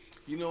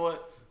 You know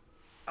what?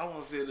 I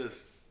want to say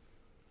this.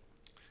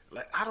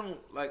 I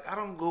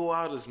don't go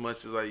out as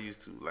much as I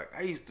used to. Like,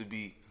 I used to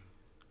be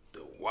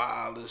the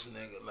wildest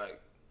nigga. Like,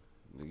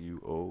 nigga,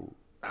 you old.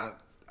 I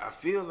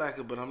feel like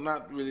it, but I'm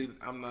not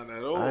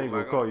that old. I ain't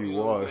gonna call you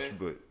washed,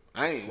 but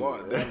I ain't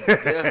washed.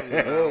 Definitely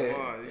not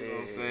washed. You know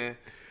what I'm saying?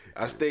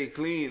 I stay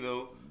clean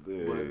though.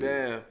 Yeah, but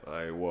damn,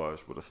 I ain't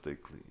washed, but I stay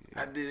clean.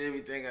 I did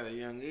everything at a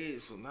young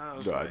age, so now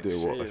it's I did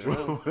wash.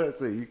 What I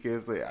say? You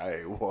can't say I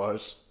ain't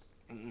washed.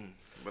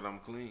 But I'm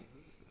clean.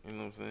 You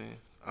know what I'm saying?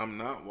 I'm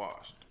not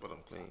washed, but I'm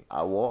clean.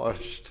 I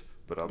washed,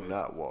 but I'm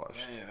not washed.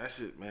 Man, that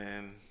shit,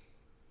 man.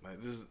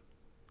 Like this,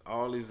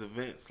 all these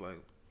events, like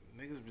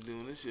niggas been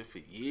doing this shit for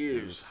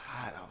years. It was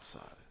hot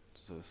outside.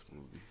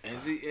 And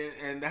see,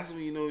 and that's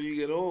when you know you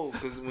get old.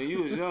 Because when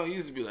you was young, you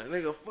used to be like,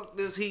 nigga, fuck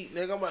this heat,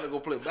 nigga. I'm about to go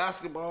play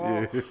basketball.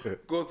 Yeah.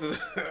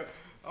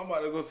 I'm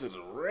about to go to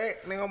the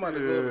rec, nigga. I'm about to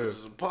go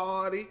to the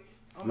party.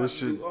 I'm about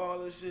to do all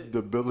this shit.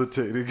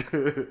 Debilitating.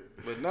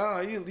 But now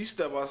you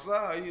step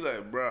outside, you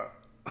like, bro.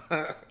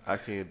 I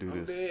can't do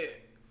I'm this. Dead.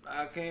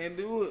 I can't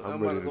do it.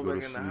 I'm about to go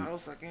back in the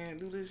house. I can't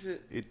do this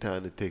shit. It's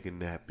time to take a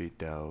nappy,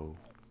 dog.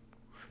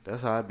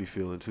 That's how I be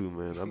feeling too,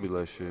 man. I be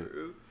like, shit.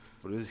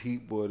 But this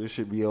heat, boy, this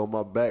should be on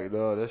my back,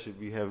 dog. That should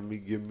be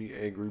giving me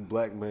angry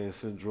black man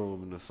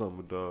syndrome in the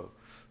summer, dog.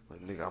 Like,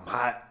 nigga, I'm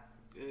hot.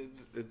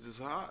 It's just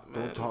hot,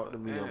 man. Don't talk to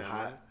me. I'm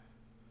hot.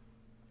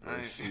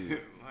 I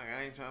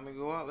ain't trying to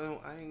go out.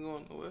 I ain't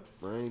going nowhere.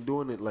 I ain't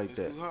doing it like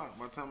that. It's too hot.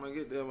 By the time I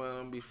get there, man, I'm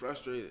gonna be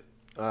frustrated.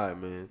 All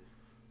right, man.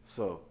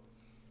 So,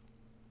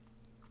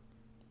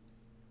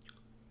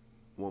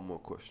 one more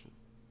question.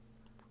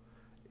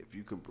 If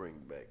you can bring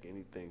back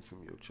anything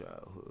from your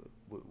childhood,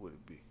 what would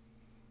it be?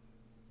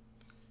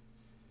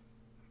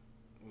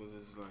 Was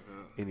this like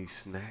any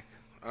snack?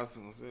 I was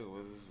gonna say,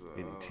 was this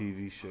any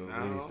TV show?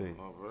 Anything?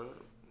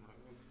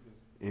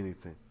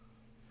 Anything.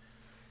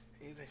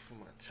 Anything from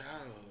my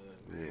childhood,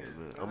 man. Yeah,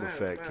 man. I'm a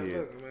fat kid.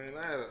 Look, man,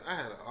 I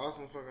had an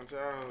awesome fucking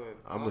childhood.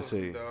 I'm gonna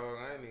say, dog,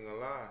 I ain't even gonna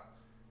lie.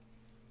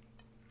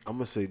 I'm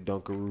gonna say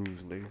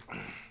Dunkaroos, nigga.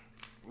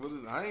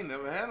 I ain't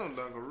never had no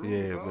Dunkaroos.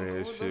 Yeah,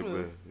 man, shit,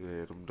 man.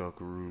 Yeah, them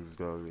Dunkaroos,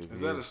 dog.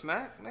 Is that a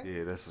snack, nigga?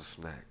 Yeah, that's a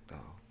snack, dog.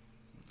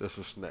 That's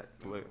a snack.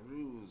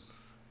 Dunkaroos.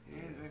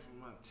 Anything from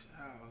my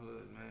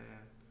childhood,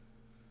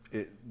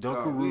 man.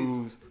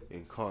 Dunkaroos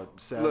and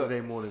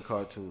Saturday morning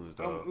cartoons,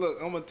 dog.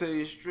 Look, I'm gonna tell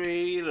you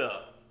straight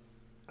up.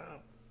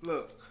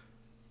 Look,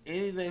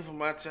 anything from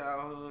my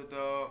childhood,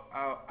 dog.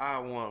 I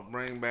want to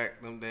bring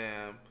back them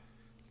damn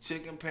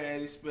chicken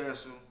patty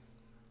special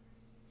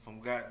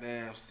from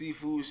goddamn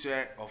Seafood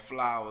Shack or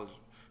Flowers,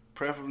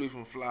 preferably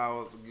from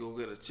Flowers, to go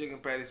get a chicken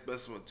patty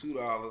special for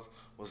 $2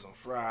 with some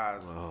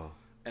fries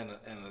and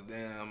a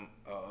damn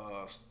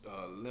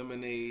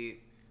lemonade.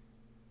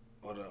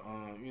 Or the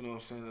you know what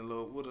I'm saying, the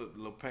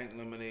little pink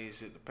lemonade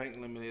shit, the pink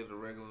lemonade or the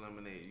regular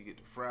lemonade. You get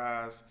the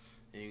fries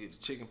and you get the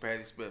chicken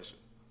patty special.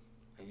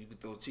 And you can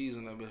throw cheese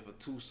on that bitch for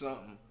 $2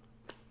 something.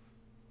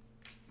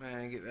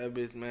 Man, get that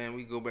bitch, man.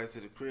 We go back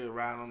to the crib,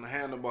 riding on the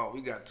handlebar.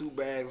 We got 2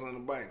 bags on the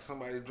bike.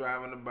 Somebody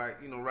driving the bike,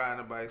 riding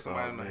the bike,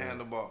 somebody on the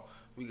handlebar.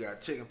 We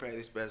got chicken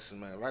patty special,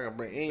 man. If I can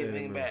bring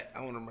anything back,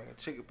 I want to bring a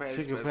chicken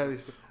patty special.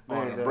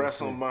 On the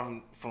breast on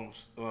bun from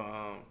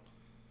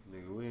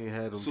nigga, we ain't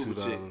had them Super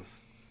 $2. Chick.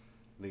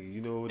 Nigga,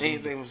 you know what?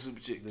 Anything from Super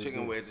Chick,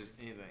 chicken wedges,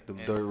 anything. Them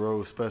dirt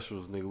road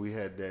specials, nigga. We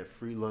had that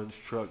free lunch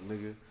truck,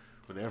 nigga.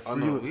 When that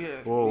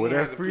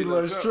free, free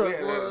lunch truck. We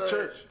had at the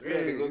church. We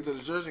had to go to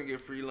the church and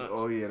get free lunch.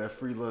 Oh yeah, that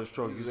free lunch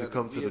truck used to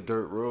come to the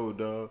dirt road,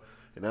 dog.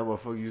 And that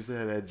motherfucker used to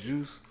have that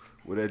juice.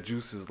 Where that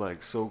juice is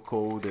like so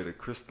cold that it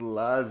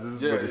crystallizes.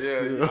 Yeah, but it's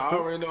still... I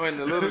already know in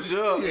the little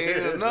jug it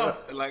ain't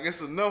enough. Like it's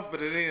enough,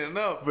 but it ain't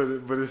enough.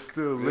 But it's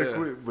still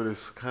liquid, but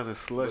it's kind of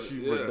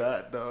slushy. But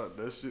not, dog.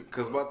 That shit.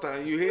 Because by the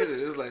time you hit it,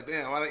 it's like,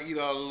 damn, I done eat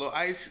all the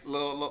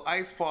little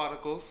ice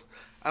particles.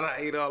 I done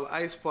ate all the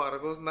ice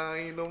particles. Now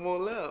ain't no more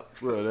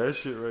left. Bro, that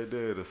shit right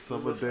there, the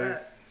summer day.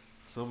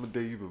 Summer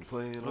day you've been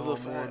playing all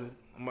morning.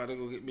 I'm about to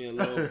go get me a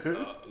little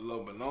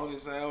bologna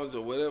sandwich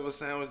or whatever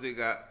sandwich they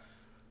got.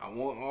 I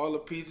want all the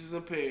peaches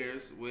and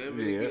pears, wherever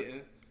they're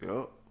getting.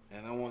 Yep.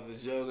 And I want the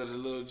jug of the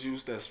little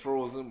juice that's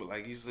frozen, but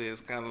like you said,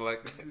 it's kind of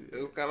like,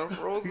 it's kind of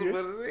frozen,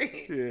 but it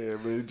ain't. Yeah,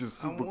 man, it's just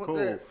super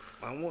cold.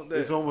 I want that.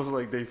 It's almost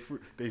like they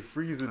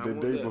freeze it the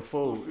day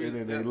before, and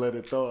then they let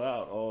it thaw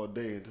out all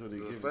day until they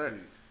give it to you.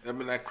 I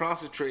mean, that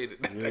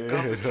concentrated,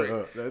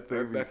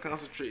 that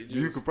concentrated juice.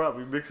 You could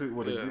probably mix it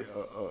with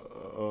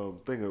a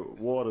thing of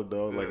water,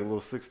 dog, like a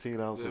little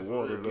 16-ounce of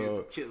water, dog. Used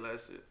to kill that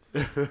shit.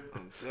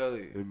 I'm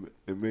telling you.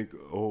 And make a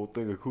whole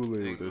thing of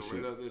Kool-Aid with that shit.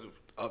 Right up there to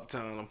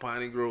Uptown on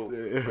Piney Grove,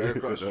 right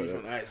across the street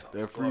from the ice house.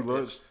 That free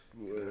lunch.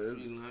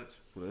 Free lunch.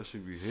 Well, that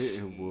should be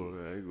hitting, boy.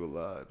 I ain't gonna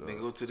lie, dog. Then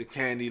go to the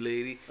candy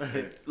lady.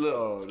 And look,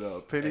 oh no,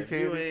 penny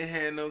candy. You ain't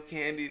had no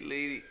candy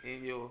lady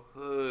in your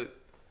hood.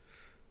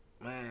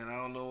 Man, I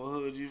don't know what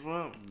hood you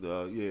from.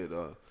 Yeah,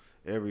 dog.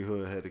 Every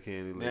hood had a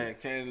candy lady. Man,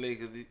 candy lady,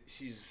 because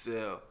she used to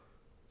sell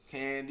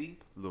candy.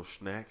 Little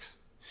snacks,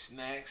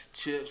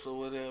 chips or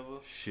whatever.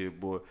 Shit,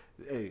 boy.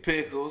 Hey.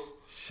 Pickles.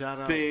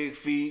 Shout out. Pig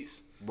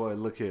feet. Boy,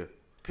 look here.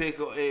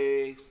 Pickle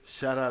eggs.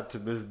 Shout out to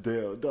Miss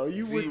Dale. Dog,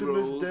 you went to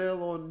Miss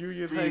Dale on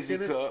Union Heights,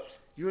 innit? Cups.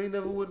 You ain't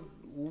never went,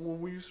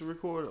 when we used to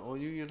record on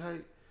Union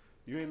Heights,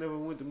 you ain't never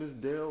went to Miss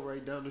Dale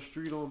right down the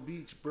street on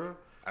Beach, bro.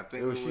 I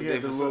think we went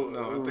there for something.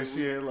 No,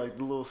 she had like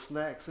the little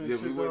snacks and shit.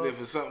 Yeah, we went there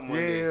for something one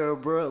day. Yeah,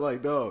 bro.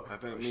 Like, dog. I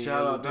think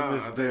shout out to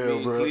Miss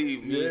Dale,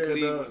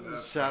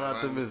 bro. Shout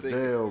out to Miss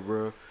Dale,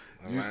 bro.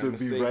 Used to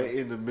be right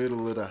in the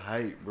middle of the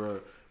height, bro,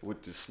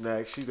 with the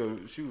snacks. She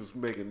was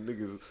making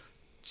niggas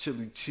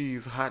chili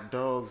cheese hot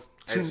dogs.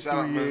 Hey,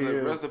 shout out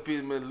Miss rest in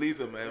peace, Miss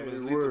Letha, man.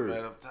 Miss Letha,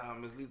 man,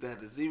 uptown. Miss Letha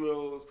had the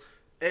zeros,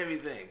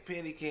 everything,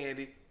 penny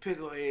candy,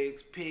 pickle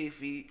eggs, pig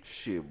feet.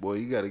 Shit, boy,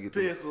 you gotta get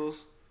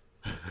pickles.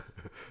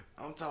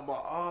 I'm talking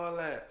about all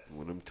that.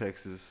 When them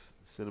Texas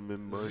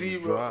cinnamon buns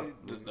drop.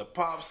 The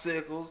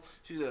popsicles.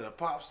 She said the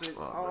popsicles.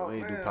 Oh, man, we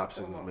ain't do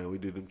popsicles, man. We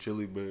did them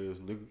chili bears,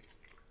 nigga.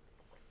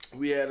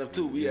 We had them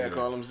too. We had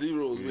call them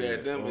zeros. We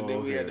had them, and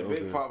then we had the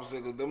big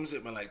popsicles. Them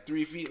shit been like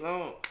 3 feet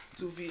long,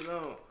 2 feet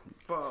long.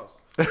 Pause.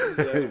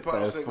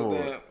 Fast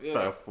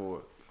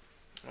forward.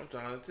 I'm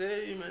trying to tell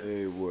you, man.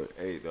 Hey, what?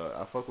 Hey, dog.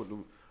 I fuck with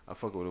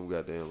them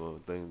goddamn long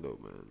things though,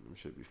 man. Them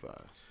shit be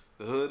fire.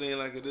 The hood ain't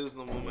like it is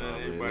no more,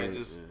 man. Everybody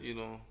just, you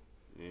know.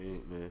 Yeah,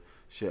 man.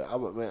 Shit, I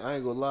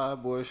ain't gonna lie,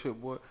 boy. Shit,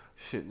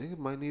 nigga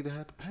might need to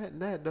have to patent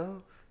that,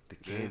 dog. The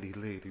Candy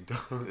Lady,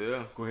 dog.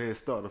 Yeah. Go ahead and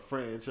start a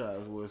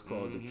franchise where it's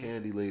called the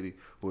Candy Lady,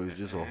 where it's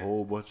just a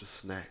whole bunch of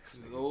snacks.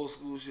 This old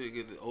school shit.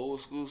 Get the old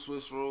school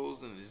Swiss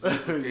rolls and the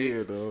zebra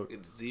cakes. Yeah, dog.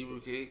 Get the zebra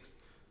cakes.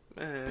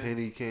 Man.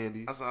 Penny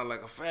candy. I sound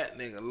like a fat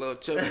nigga, a little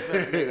chubby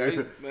fat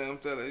nigga. I'm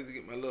telling you, I used to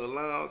get my little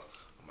allowance.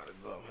 I'm about to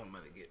go up. I'm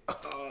about to get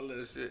all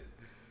that shit.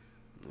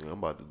 Yeah, I'm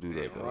about to do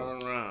that, dog.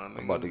 Run around,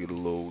 I'm about to get a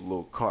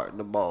little cart in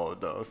the mall,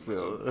 dog.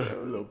 Sell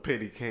a little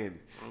penny candy.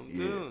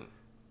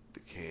 The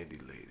Candy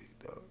Lady,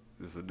 dog.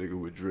 This is a nigga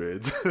with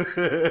dreads.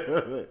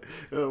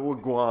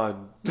 With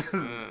Guan.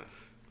 Them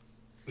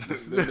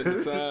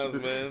the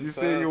times, man. You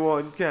say you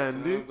want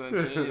candy?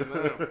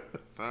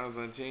 Times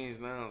done changed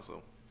now,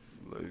 so.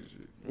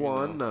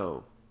 Guan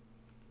now.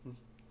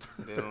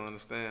 They don't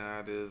understand how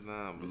it is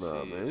now. But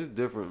nah, man, it's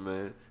different,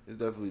 man. It's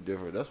definitely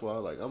different. That's why,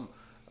 like,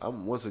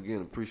 I'm once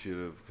again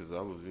appreciative because I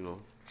was, you know,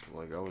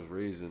 like I was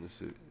raised in the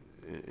city,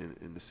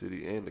 in the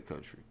city and the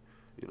country.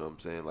 You know what I'm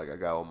saying? Like I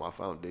got all my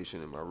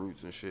foundation and my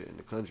roots and shit in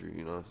the country.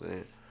 You know what I'm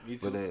saying? Me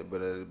too.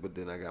 But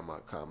then I got my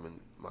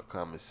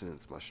common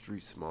sense, my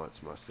street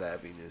smarts, my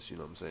savviness. You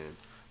know what I'm saying?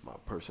 My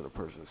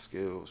person-to-person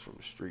skills from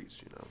the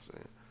streets. You know what I'm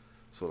saying?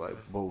 So like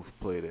both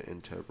played an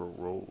integral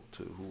role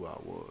to who I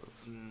was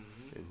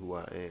and who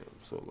I am.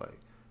 So like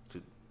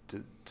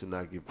to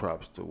not give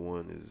props to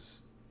one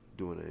is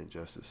doing an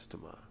injustice to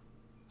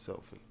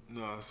myself.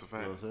 No, that's a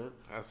fact. You know what I'm saying?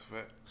 That's a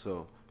fact.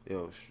 So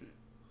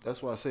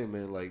that's why I say,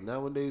 man, like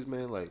nowadays,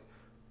 man, like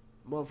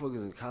motherfuckers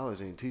in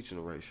college ain't teaching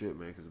the right shit,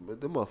 man, because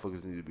them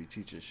motherfuckers need to be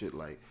teaching shit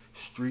like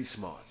street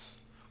smarts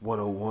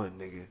 101,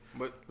 nigga.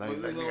 But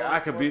nigga, I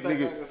could be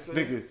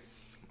nigga.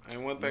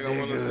 And one thing I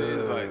want to say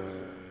is like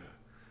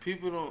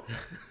people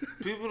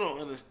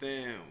don't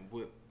understand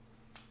what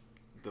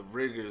the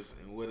rigors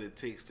and what it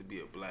takes to be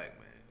a black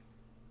man.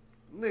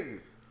 Nigga.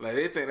 Like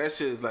they think that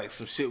shit is like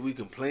some shit we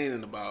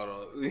complaining about,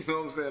 or you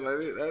know what I'm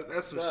saying? Like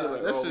that's some shit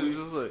like,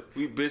 oh,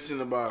 we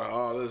bitching about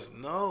all this.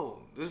 No,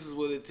 this is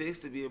what it takes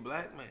to be a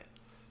black man.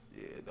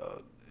 Yeah,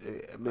 dog.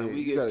 Man, like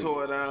we get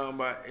tore down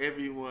by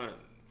everyone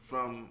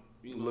from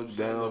look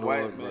down the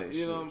white man.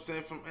 You know what I'm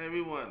saying? From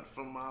everyone,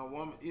 from my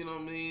woman. You know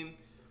what I mean?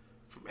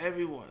 From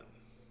everyone.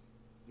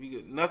 We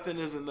get nothing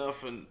is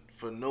enough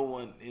for no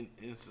one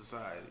in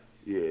society.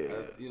 Yeah,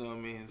 you know what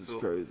I mean? It's so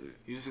crazy.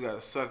 You just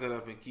gotta suck it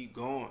up and keep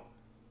going.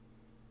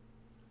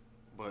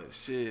 But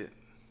shit.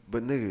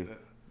 But nigga,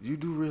 you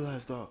do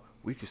realize, dog,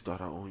 we can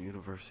start our own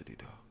university,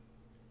 dog.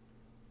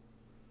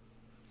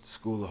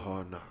 School of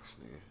Hard Knocks,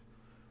 nigga.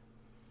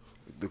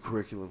 The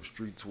curriculum,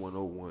 Streets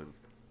 101,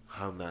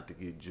 how not to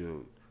get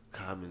jugged,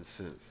 common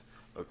sense,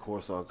 a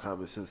course on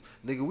common sense.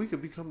 Nigga, we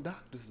could become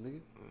doctors,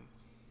 nigga.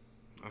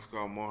 Let's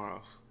go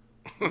Morehouse.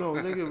 No,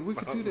 nigga, we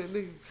could do that,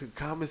 nigga.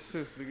 Common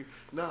sense, nigga.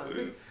 Nah,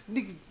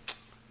 nigga.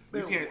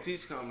 You can't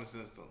teach common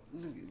sense though.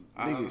 Nigga.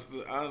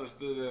 I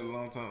understood that a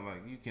long time.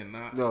 Like you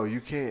cannot. No,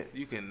 you can't.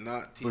 You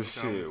cannot teach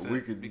common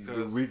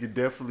sense. We could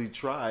definitely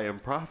try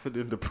and profit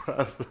in the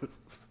process.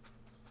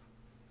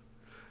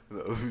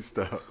 No, let me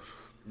stop.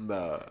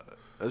 Nah,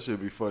 that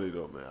should be funny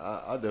though, man.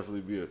 I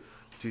definitely be a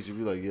teacher.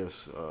 Be like,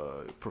 yes,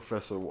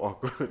 Professor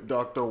Walker,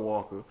 Dr.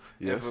 Walker.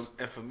 Yes.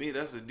 And for me,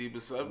 that's the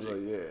deepest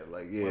subject.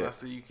 Like yeah. When I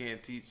say you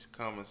can't teach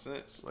common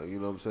sense, like you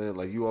know what I'm saying.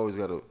 Like you always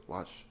gotta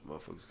watch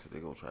motherfuckers because they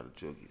gonna try to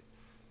jug you.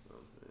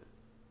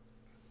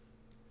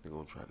 They're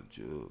gonna try to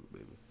jug,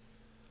 baby.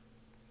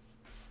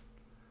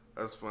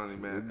 That's funny,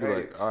 man. Hey,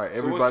 like, all right,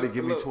 everybody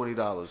give me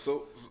 $20.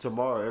 So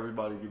tomorrow,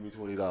 everybody give me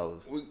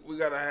 $20. We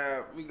gotta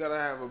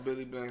have a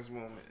Billy Blanks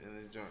moment in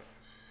this joint.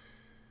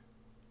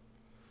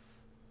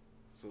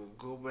 So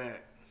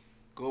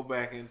go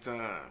back in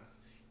time,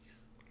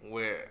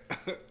 where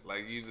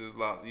like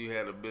you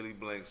had a Billy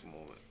Blanks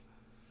moment.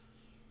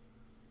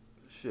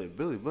 Shit,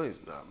 Billy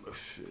Blanks,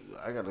 shit.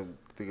 I gotta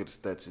think of the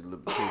statute of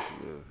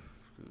limitations.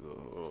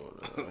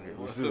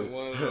 One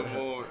of the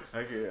moments.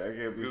 I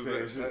can't be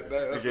saying shit.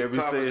 I can't be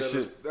saying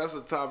shit. That's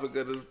the topic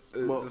of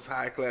this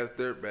high-class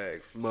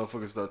dirtbags.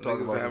 Motherfuckers start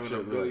talking about having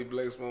a Billy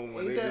Blanks moment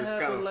when they just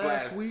kind of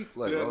flashed.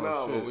 Like,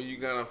 but when you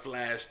kind of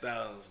flashed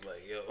out, it's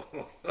like, yo.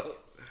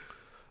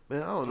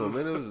 Man, I don't know,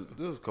 man.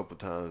 There was a couple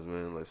times,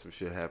 man, like some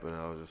shit happened.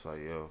 I was just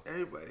like, yo.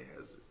 Everybody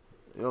has it.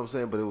 You know what I'm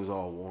saying? But it was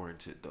all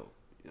warranted, though.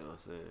 You know what I'm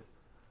saying?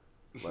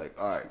 Like,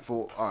 all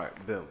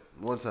right, Bill.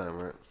 One time,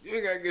 right? You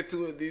ain't gotta get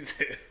too in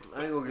detail.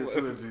 I ain't gonna get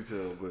too in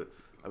detail, but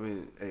I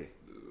mean, hey.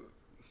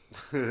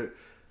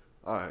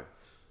 All right.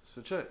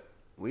 So check.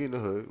 We in the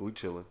hood. We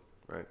chilling,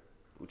 right?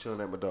 We chilling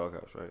at my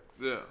doghouse, right?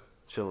 Yeah.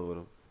 Chilling with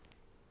him.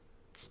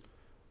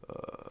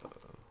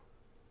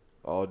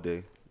 All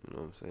day. You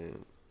know what I'm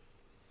saying?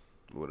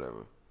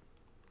 Whatever.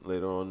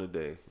 Later on in the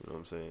day, you know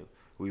what I'm saying?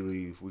 We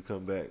leave. We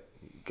come back.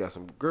 Got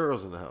some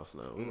girls in the house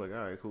now. We're like,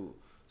 all right, cool.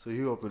 So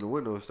he opened the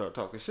window and start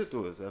talking shit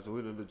to us after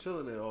we done been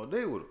chilling there all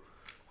day with him.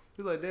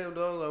 He's like, damn,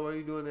 dog, like, why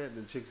you doing that?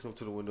 And the chicks come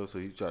to the window, so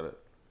he try to,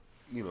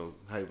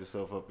 hype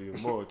himself up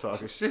even more,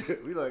 talking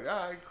shit. We like,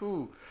 all right,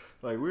 cool.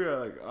 Like, we were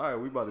like, all right,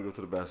 we about to go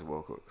to the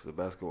basketball court. Because the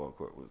basketball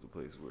court was the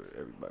place where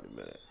everybody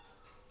met at.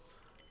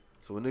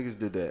 So when niggas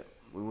did that,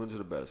 we went to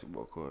the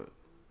basketball court.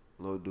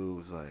 Little dude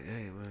was like,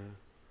 hey, man.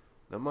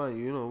 Now, mind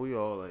you, we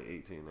all like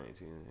 18, 19,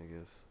 I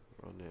guess,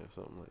 around there,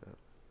 something like that.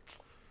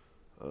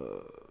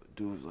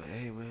 Dude was like,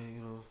 hey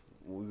man,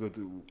 when we go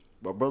through,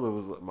 my brother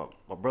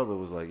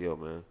was like, yo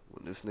man,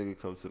 when this nigga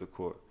comes to the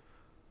court,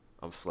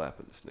 I'm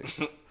slapping this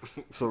nigga.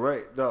 So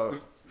right, dog.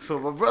 So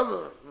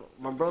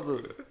my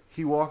brother,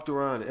 he walked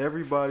around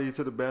everybody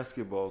to the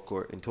basketball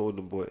court and told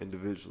them boy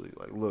individually,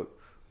 like, look,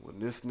 when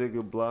this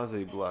nigga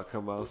Blase Block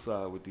come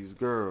outside with these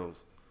girls,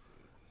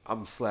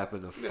 I'm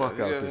slapping the fuck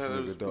out this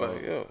nigga, dog.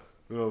 Like, yo.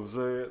 You know what I'm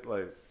saying?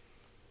 Like,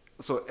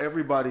 so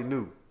everybody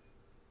knew.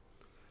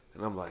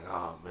 And I'm like,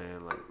 oh,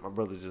 man, like, my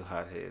brother just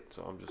hot head.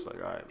 So I'm just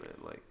like, all right, man,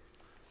 like,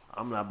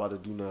 I'm not about to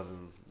do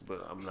nothing,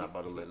 but I'm not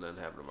about to let nothing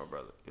happen to my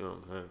brother. You know what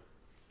I'm saying?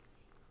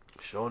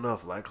 Sure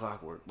enough, like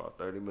clockwork, about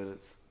 30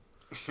 minutes.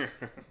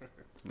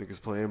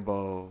 Niggas playing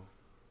ball.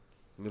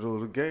 Middle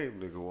of the game,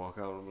 nigga walk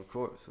out on the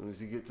court. As soon as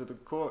he get to the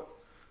court,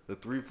 the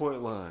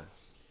 3-point line.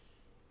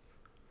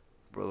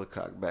 Brother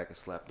cock back and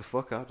slap the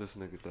fuck out this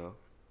nigga, dog.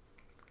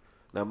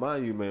 Now,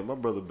 mind you, man, my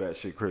brother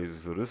batshit crazy,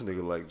 so this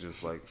nigga, just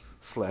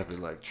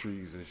slapping,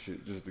 trees and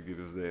shit just to get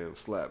his damn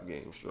slap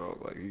game strong.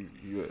 Like,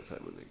 he that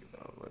type of nigga,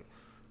 dog. Like,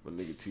 my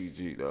nigga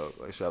TG, dog.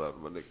 Like, shout out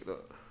to my nigga,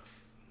 dog.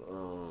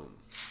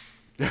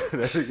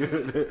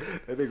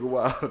 that nigga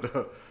wild,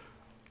 dog.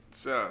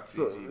 Shout out to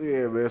So, TG.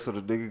 yeah, man. So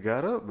the nigga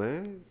got up,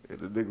 man. And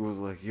the nigga was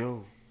like,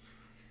 yo,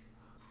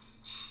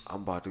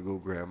 I'm about to go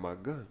grab my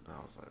gun. I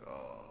was like,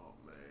 oh,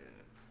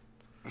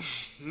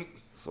 man.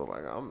 So,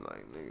 like, I'm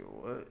like, nigga,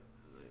 what?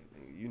 Like,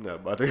 nigga, you not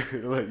about to,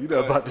 like, you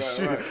not about to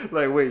shoot. Right.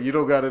 Like, wait, you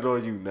don't got it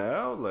on you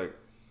now? Like,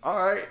 all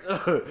right.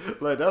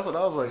 Like, that's what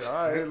I was like,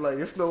 all right. Like,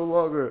 it's no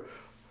longer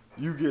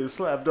you getting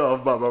slapped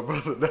off by my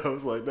brother. Now I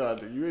was like, nah,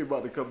 dude, you ain't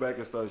about to come back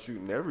and start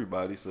shooting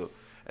everybody. So,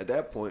 at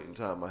that point in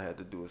time, I had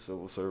to do a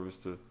civil service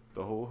to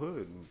the whole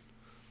hood.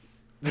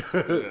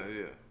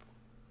 Yeah.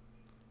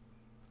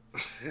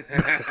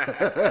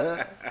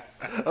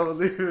 I'm gonna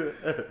leave it.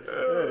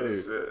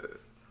 Hey.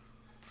 Shit.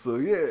 So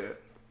yeah,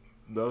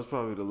 that was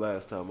probably the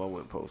last time I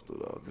went postal,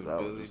 dog. Cause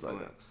I was just like,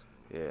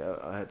 yeah,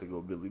 I had to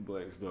go Billy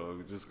Blanks,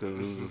 dog, just cause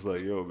it was just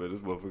like, yo, man,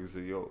 this motherfucker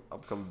said, yo,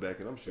 I'm coming back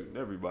and I'm shooting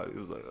everybody. It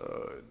was like,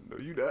 no,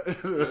 you not.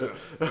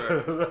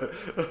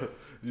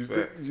 Yeah,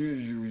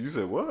 you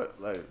said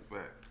what? Like,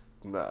 right.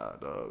 Nah,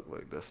 dog.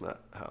 Like, that's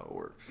not how it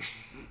works.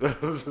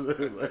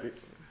 Like,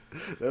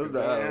 that's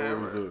not how it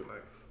works.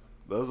 Like,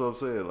 that's what I'm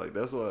saying. Like,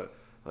 that's why.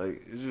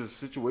 Like, it's just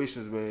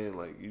situations, man.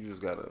 Like, you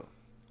just gotta.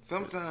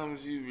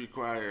 Sometimes you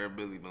require a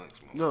Billy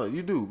Blanks moment. No,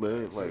 you do,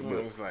 man. Like,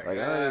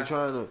 I ain't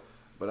trying to.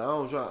 But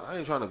I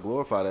ain't trying to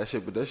glorify that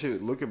shit. But that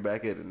shit, looking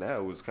back at it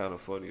now, was kind of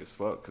funny as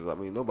fuck. Cause I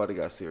mean, nobody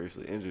got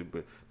seriously injured,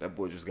 but that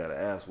boy just got an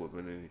ass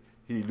whooping, and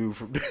he knew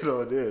from then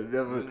on there.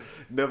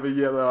 Never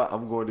yell out,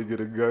 "I'm going to get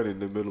a gun in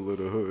the middle of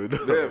the hood."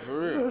 Yeah, for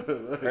real.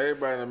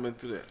 Everybody done been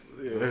through that.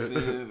 Yeah, seen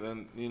it,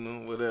 and you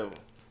know, whatever.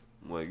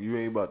 Like, you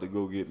ain't about to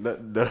go get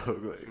nothing, dog.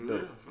 Like,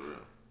 for real.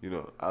 You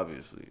know,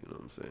 obviously, you know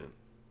what I'm saying.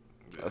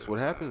 That's what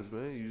happens,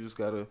 man. You just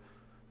gotta,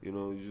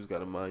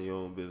 mind your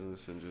own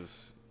business and just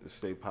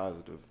stay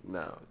positive.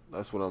 Now,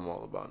 that's what I'm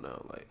all about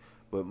now. Like,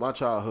 but my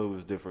childhood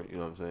was different. You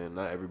know what I'm saying.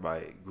 Not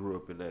everybody grew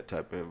up in that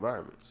type of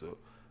environment. So,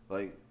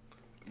 like,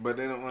 but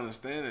they don't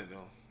understand it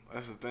though.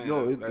 That's the thing.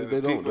 No,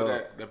 they don't.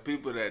 The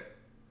people that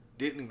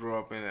didn't grow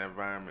up in that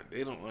environment,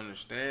 they don't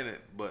understand it,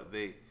 but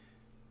they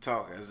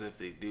talk as if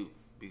they do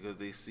because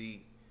they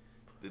see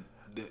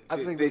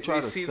they try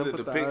to see the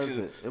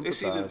depictions. They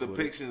see the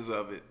depictions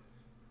of it,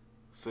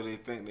 so they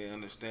think they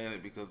understand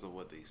it because of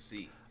what they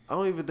see. I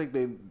don't even think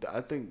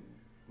I think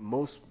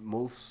most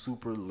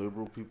super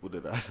liberal people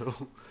that I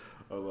know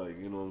are like,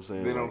 you know what I'm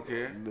saying? They don't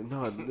care?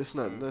 No, it's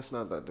not. That's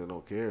not that they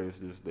don't care. It's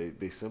just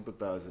they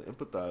sympathize and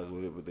empathize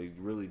with it, but they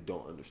really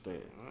don't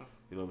understand.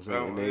 You know what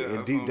I'm saying?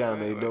 And deep down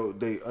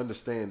they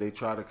understand. They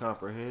try to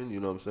comprehend.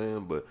 You know what I'm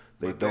saying? But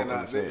they don't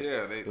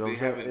understand. They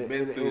haven't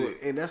been through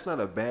it. And that's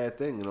not a bad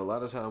thing. And a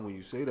lot of time when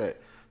you say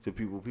that to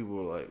people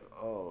are like,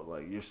 oh,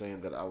 like you're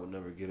saying that I would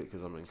never get it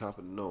because I'm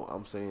incompetent. No,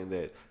 I'm saying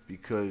that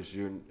because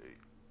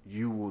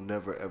you will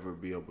never ever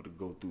be able to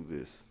go through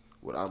this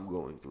what I'm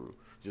going through.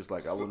 Just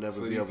like I will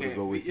never be able to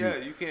go with you. Yeah,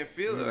 you can't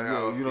feel it how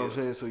I feel. You know what I'm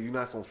saying? So you're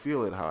not gonna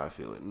feel it how I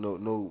feel it.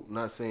 No,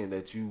 not saying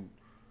that you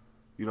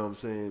know what I'm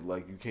saying,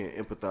 like you can't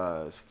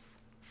empathize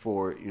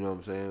for it, you know what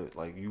I'm saying?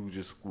 Like you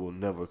just will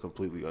never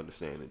completely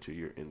understand until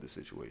you're in the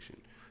situation.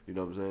 You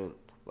know what I'm saying?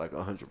 Like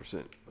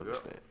 100%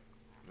 understand.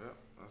 Yep,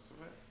 that's a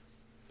fact.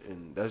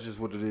 And that's just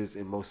what it is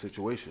in most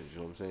situations,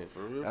 you know what I'm saying?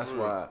 For real, that's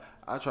why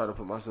I try to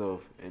put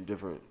myself in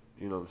different,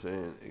 you know what I'm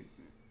saying,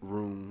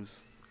 rooms,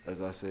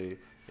 as I say,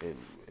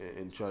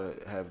 and try to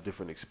have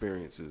different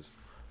experiences,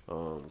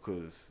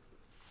 because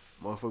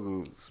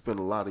motherfucker spent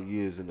a lot of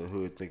years in the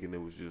hood thinking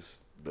it was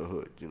just the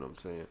hood, you know what I'm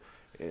saying?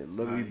 And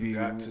let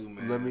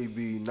me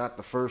be not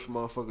the first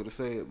motherfucker to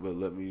say it, but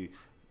let me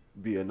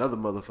be another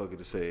motherfucker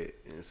to say it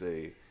and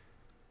say,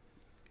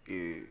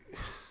 you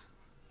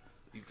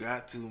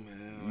got to,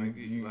 man.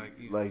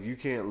 You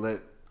can't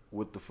let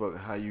what the fuck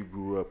how you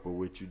grew up or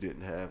what you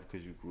didn't have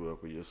because you grew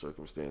up or your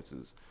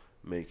circumstances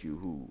make you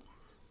who,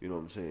 you know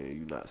what I'm saying,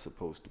 you're not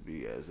supposed to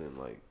be, as in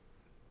like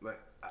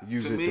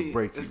use it to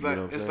break you. It's you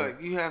know what I'm it's saying?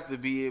 like you have to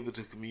be able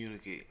to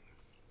communicate.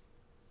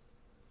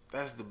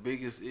 That's the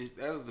biggest.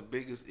 That is the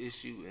biggest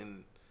issue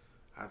in,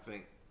 I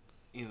think,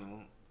 you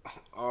know,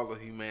 all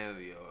of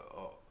humanity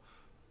or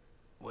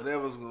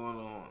whatever's going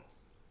on.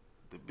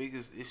 The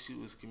biggest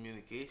issue is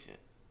communication.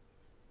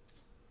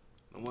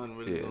 No one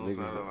really knows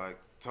how to like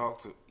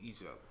talk to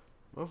each other.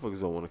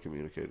 Motherfuckers don't want to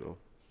communicate though.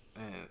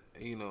 And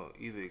you know,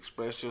 either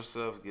express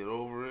yourself, get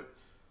over it,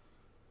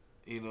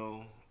 you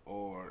know,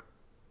 or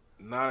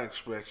not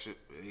express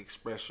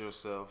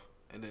yourself,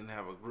 and then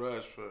have a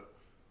grudge for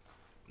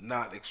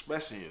not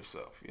expressing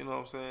yourself. You know what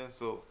I'm saying?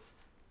 So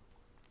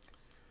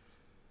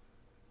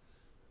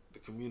the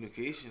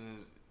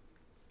communication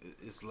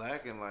is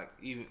lacking. Like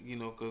even, you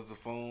know, because the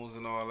phones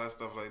and all that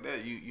stuff like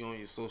that. You on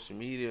your social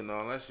media and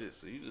all that shit.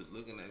 So you just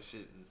looking at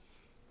shit and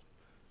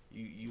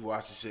you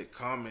watching shit,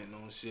 commenting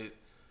on shit,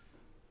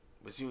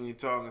 but you ain't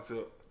talking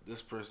to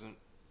this person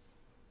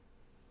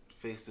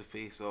face to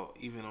face or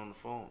even on the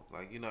phone.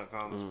 Like you're not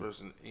calling this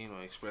person, you know,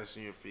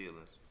 expressing your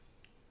feelings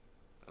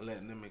and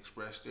letting them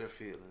express their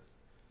feelings.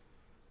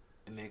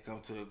 And they come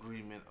to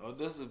agreement or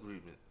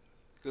disagreement.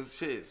 Cause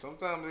shit,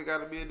 sometimes there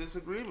gotta be a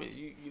disagreement.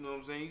 You know what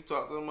I'm saying? You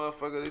talk to the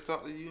motherfucker, they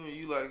talk to you, and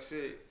you like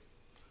shit.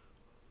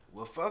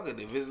 Well, fuck it.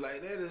 If it's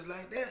like that, it's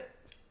like that.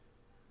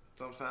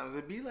 Sometimes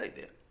it be like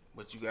that,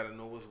 but you gotta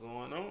know what's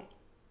going on.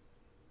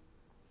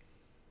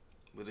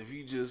 But if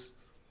you just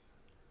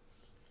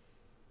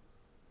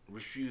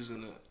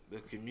refusing to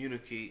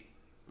communicate,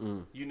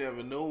 you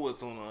never know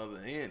what's on the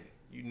other end.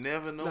 You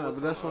never know. What's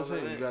but that's on what the I'm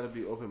saying. other You got to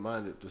be open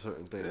minded to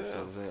certain things. Yeah. You know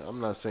what I'm saying?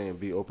 I'm not saying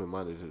be open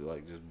minded to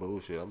like just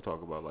bullshit. I'm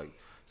talking about like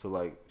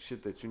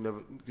shit that you never,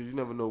 because you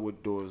never know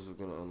what doors are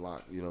gonna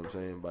unlock. You know what I'm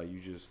saying? By you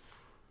just,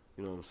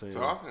 you know what I'm saying?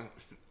 Talk,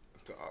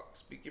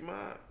 speak your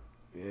mind.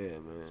 Yeah,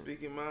 man.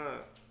 Speak your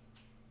mind.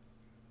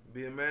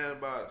 Be a man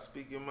about it.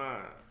 Speak your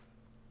mind.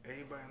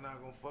 Everybody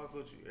not gonna fuck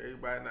with you.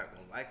 Everybody not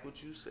gonna like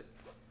what you say.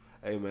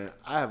 Hey, man,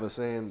 I have a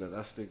saying that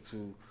I stick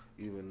to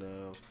even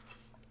now.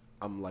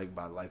 I'm liked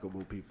by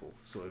likable people.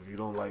 So if you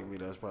don't like me,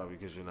 that's probably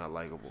because you're not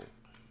likable.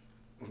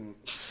 I mean,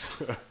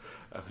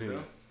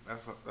 Yeah,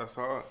 that's hard. That's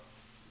hard.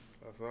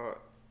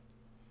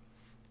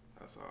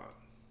 That's hard.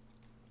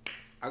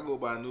 I go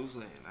by a new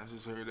saying. I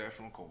just heard that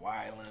from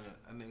Kawhi Leonard.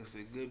 A nigga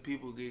said, "Good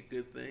people get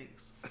good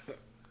things."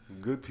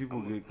 Good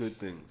people get good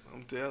things.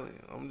 I'm telling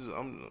you,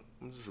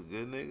 I'm just a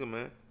good nigga,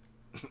 man.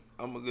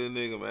 I'm a good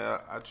nigga, man.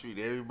 I treat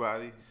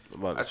everybody.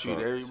 I treat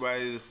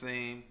everybody the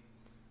same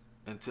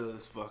until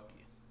it's fuck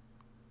you.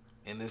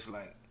 And it's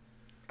like,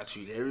 I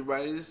treat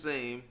everybody the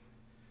same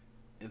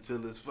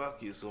until it's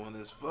fuck you. So when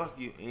it's fuck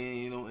you,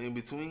 ain't no in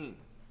between.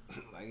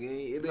 Like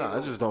it ain't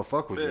I just don't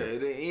fuck with you.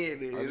 It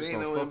ain't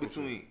no in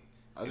between.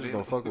 I just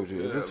don't fuck with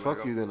you. If it's like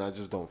fuck you, then I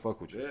just don't fuck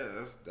with you.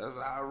 Yeah, that's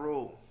how I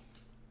roll.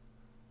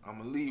 I'm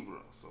a Libra,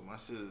 so my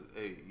shit is,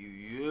 hey,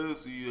 you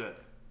this or you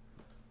that.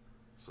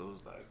 So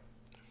it's like,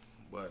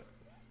 but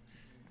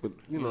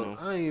you know,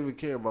 I ain't even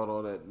care about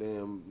all that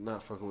damn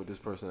not fucking with this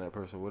person, that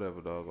person,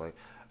 whatever, dog. Like,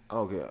 I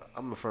don't care.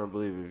 I'm a firm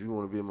believer. If you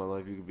want to be in my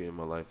life, you can be in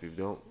my life. If you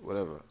don't,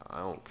 whatever. I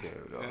don't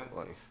care, dog.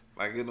 Yeah.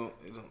 Like it don't.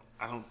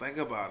 I don't think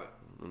about it.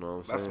 You know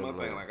what I'm that's saying?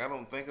 My thing. Like I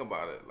don't think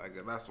about it. Like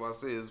that's why I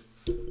say is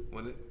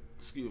when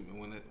it's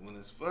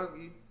fuck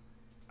you,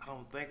 I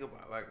don't think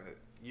about it. Like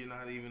you're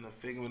not even a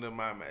figment of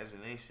my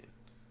imagination.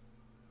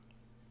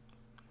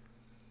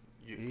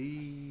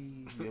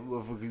 That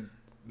motherfucker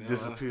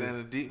disappeared. Understand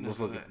the deepness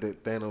of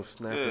that. Thanos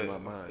snapped in my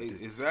mind.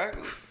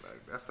 Exactly.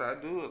 Like that's how I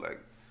do it. Like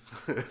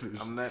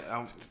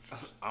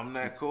I'm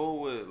that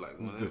cool with it. Like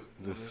when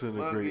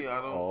disintegrate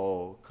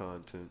all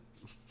content.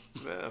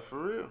 Man,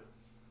 for real.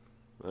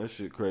 That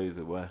shit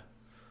crazy, boy.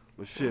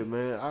 But shit,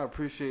 man, I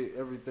appreciate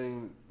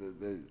everything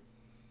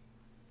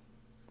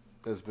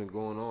that's been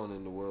going on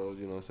in the world.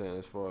 You know what I'm saying?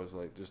 As far as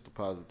like just the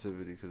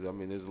positivity, because I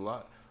mean, there's a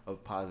lot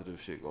of positive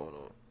shit going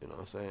on. You know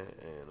what I'm saying?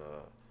 And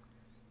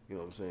you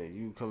know what I'm saying?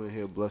 You coming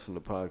here blessing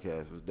the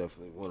podcast was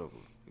definitely one of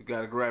them. You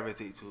gotta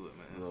gravitate to it,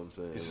 man. You know what I'm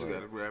saying? You just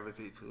gotta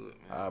gravitate to it,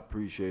 man. I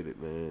appreciate it,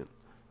 man.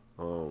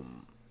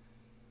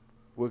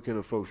 Where can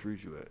the folks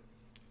reach you at?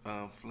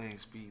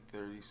 Flamespeed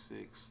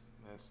 36.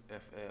 That's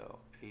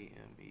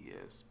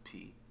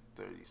FLAMESP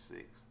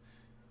 36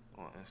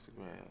 on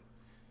Instagram,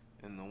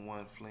 and the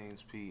one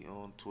Flamespeed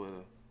on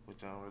Twitter,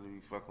 which I don't really be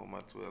fucking with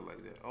my Twitter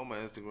like that. On my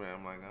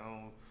Instagram, like I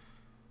don't,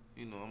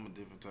 I'm a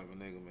different type of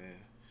nigga,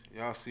 man.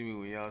 Y'all see me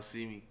when y'all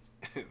see me.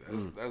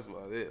 That's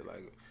about it.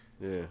 Like,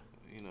 yeah,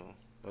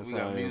 we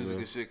got music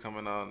and shit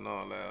coming out and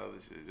all that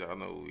other shit. Y'all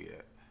know who we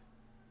at.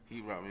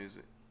 Heat Rock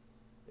Music.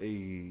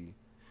 Hey,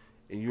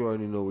 and you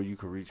already know where you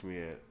can reach me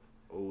at.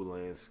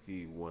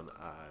 Olanski, 1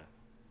 eye,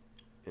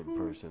 in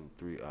person,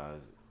 3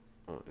 eyes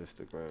on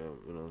Instagram.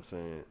 You know what I'm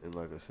saying? And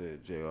like I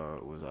said, JR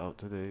was out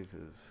today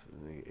because the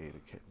nigga ate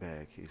a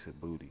bad case of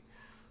booty.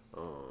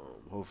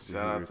 Hopefully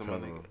shout he out to my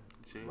recover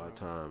nigga. by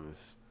time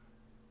it's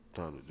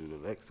time to do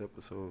the next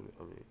episode.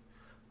 I mean,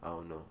 I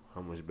don't know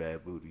how much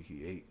bad booty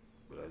he ate,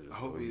 but I just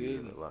hope he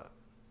ate a lot.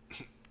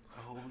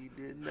 I hope he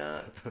did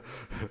not.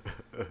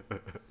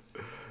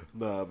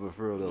 Nah, but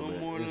for real though, man. No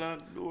more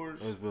locked doors.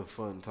 It's been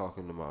fun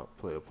talking to my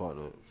player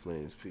partner,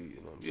 Flames P. You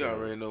know what I'm saying? You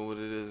already know what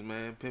it is,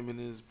 man. Pimping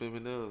is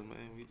pimping us,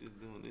 man. We just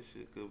doing this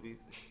shit because we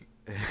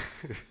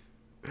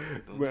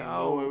don't even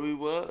know where we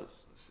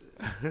was.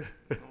 Shit.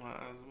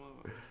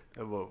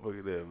 That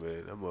motherfucker there,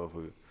 man. That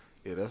motherfucker.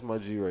 Yeah, that's my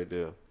G right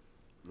there.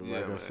 And yeah,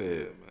 like man, I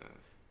said, man.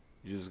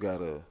 You just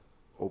gotta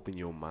open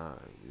your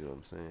mind. You know what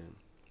I'm saying?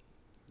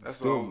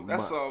 That's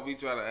all we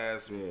try to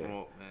ask and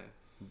promote, man.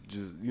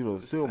 Just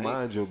still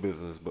mind your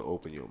business, but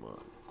open your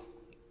mind.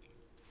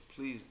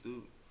 Please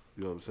do.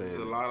 You know what I'm saying?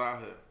 There's a lot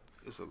out here.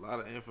 It's a lot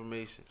of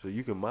information. So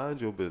you can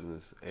mind your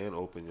business and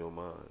open your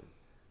mind.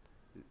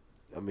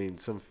 I mean,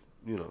 some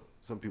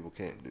people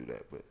can't do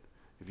that, but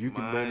if you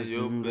can manage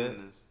to do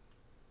business,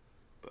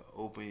 but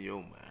open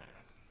your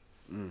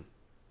mind.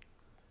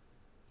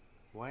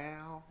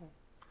 Wow.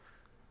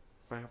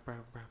 Wow.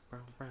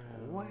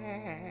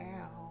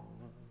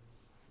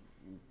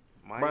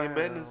 Mind your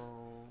business.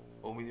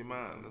 Open your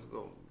mind. Let's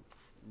go.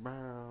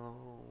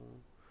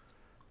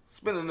 It's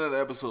been another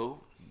episode.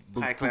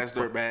 HighClass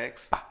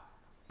DirtBags.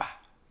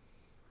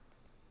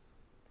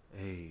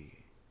 Hey.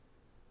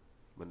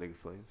 My nigga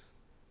Flames.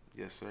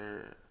 Yes,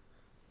 sir.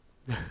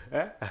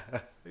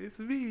 It's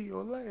me,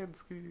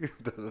 Olanski.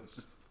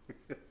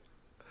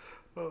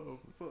 Oh,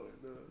 fuck,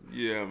 no.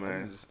 Yeah, I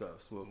man. need to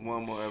stop smoking.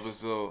 One more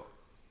episode.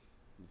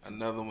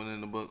 Another one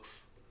in the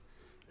books.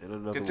 And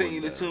another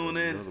Continue one to down, tune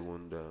in. Another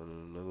one down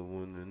and another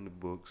one in the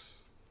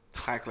books.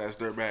 HighClass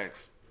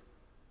DirtBags.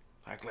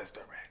 HighClass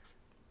DirtBags.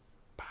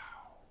 Pow,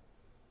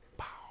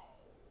 pow,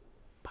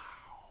 pow.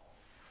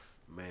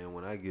 Man,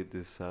 when I get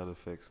this sound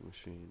effects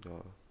machine,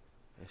 dog,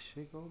 that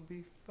shit gonna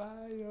be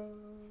fire.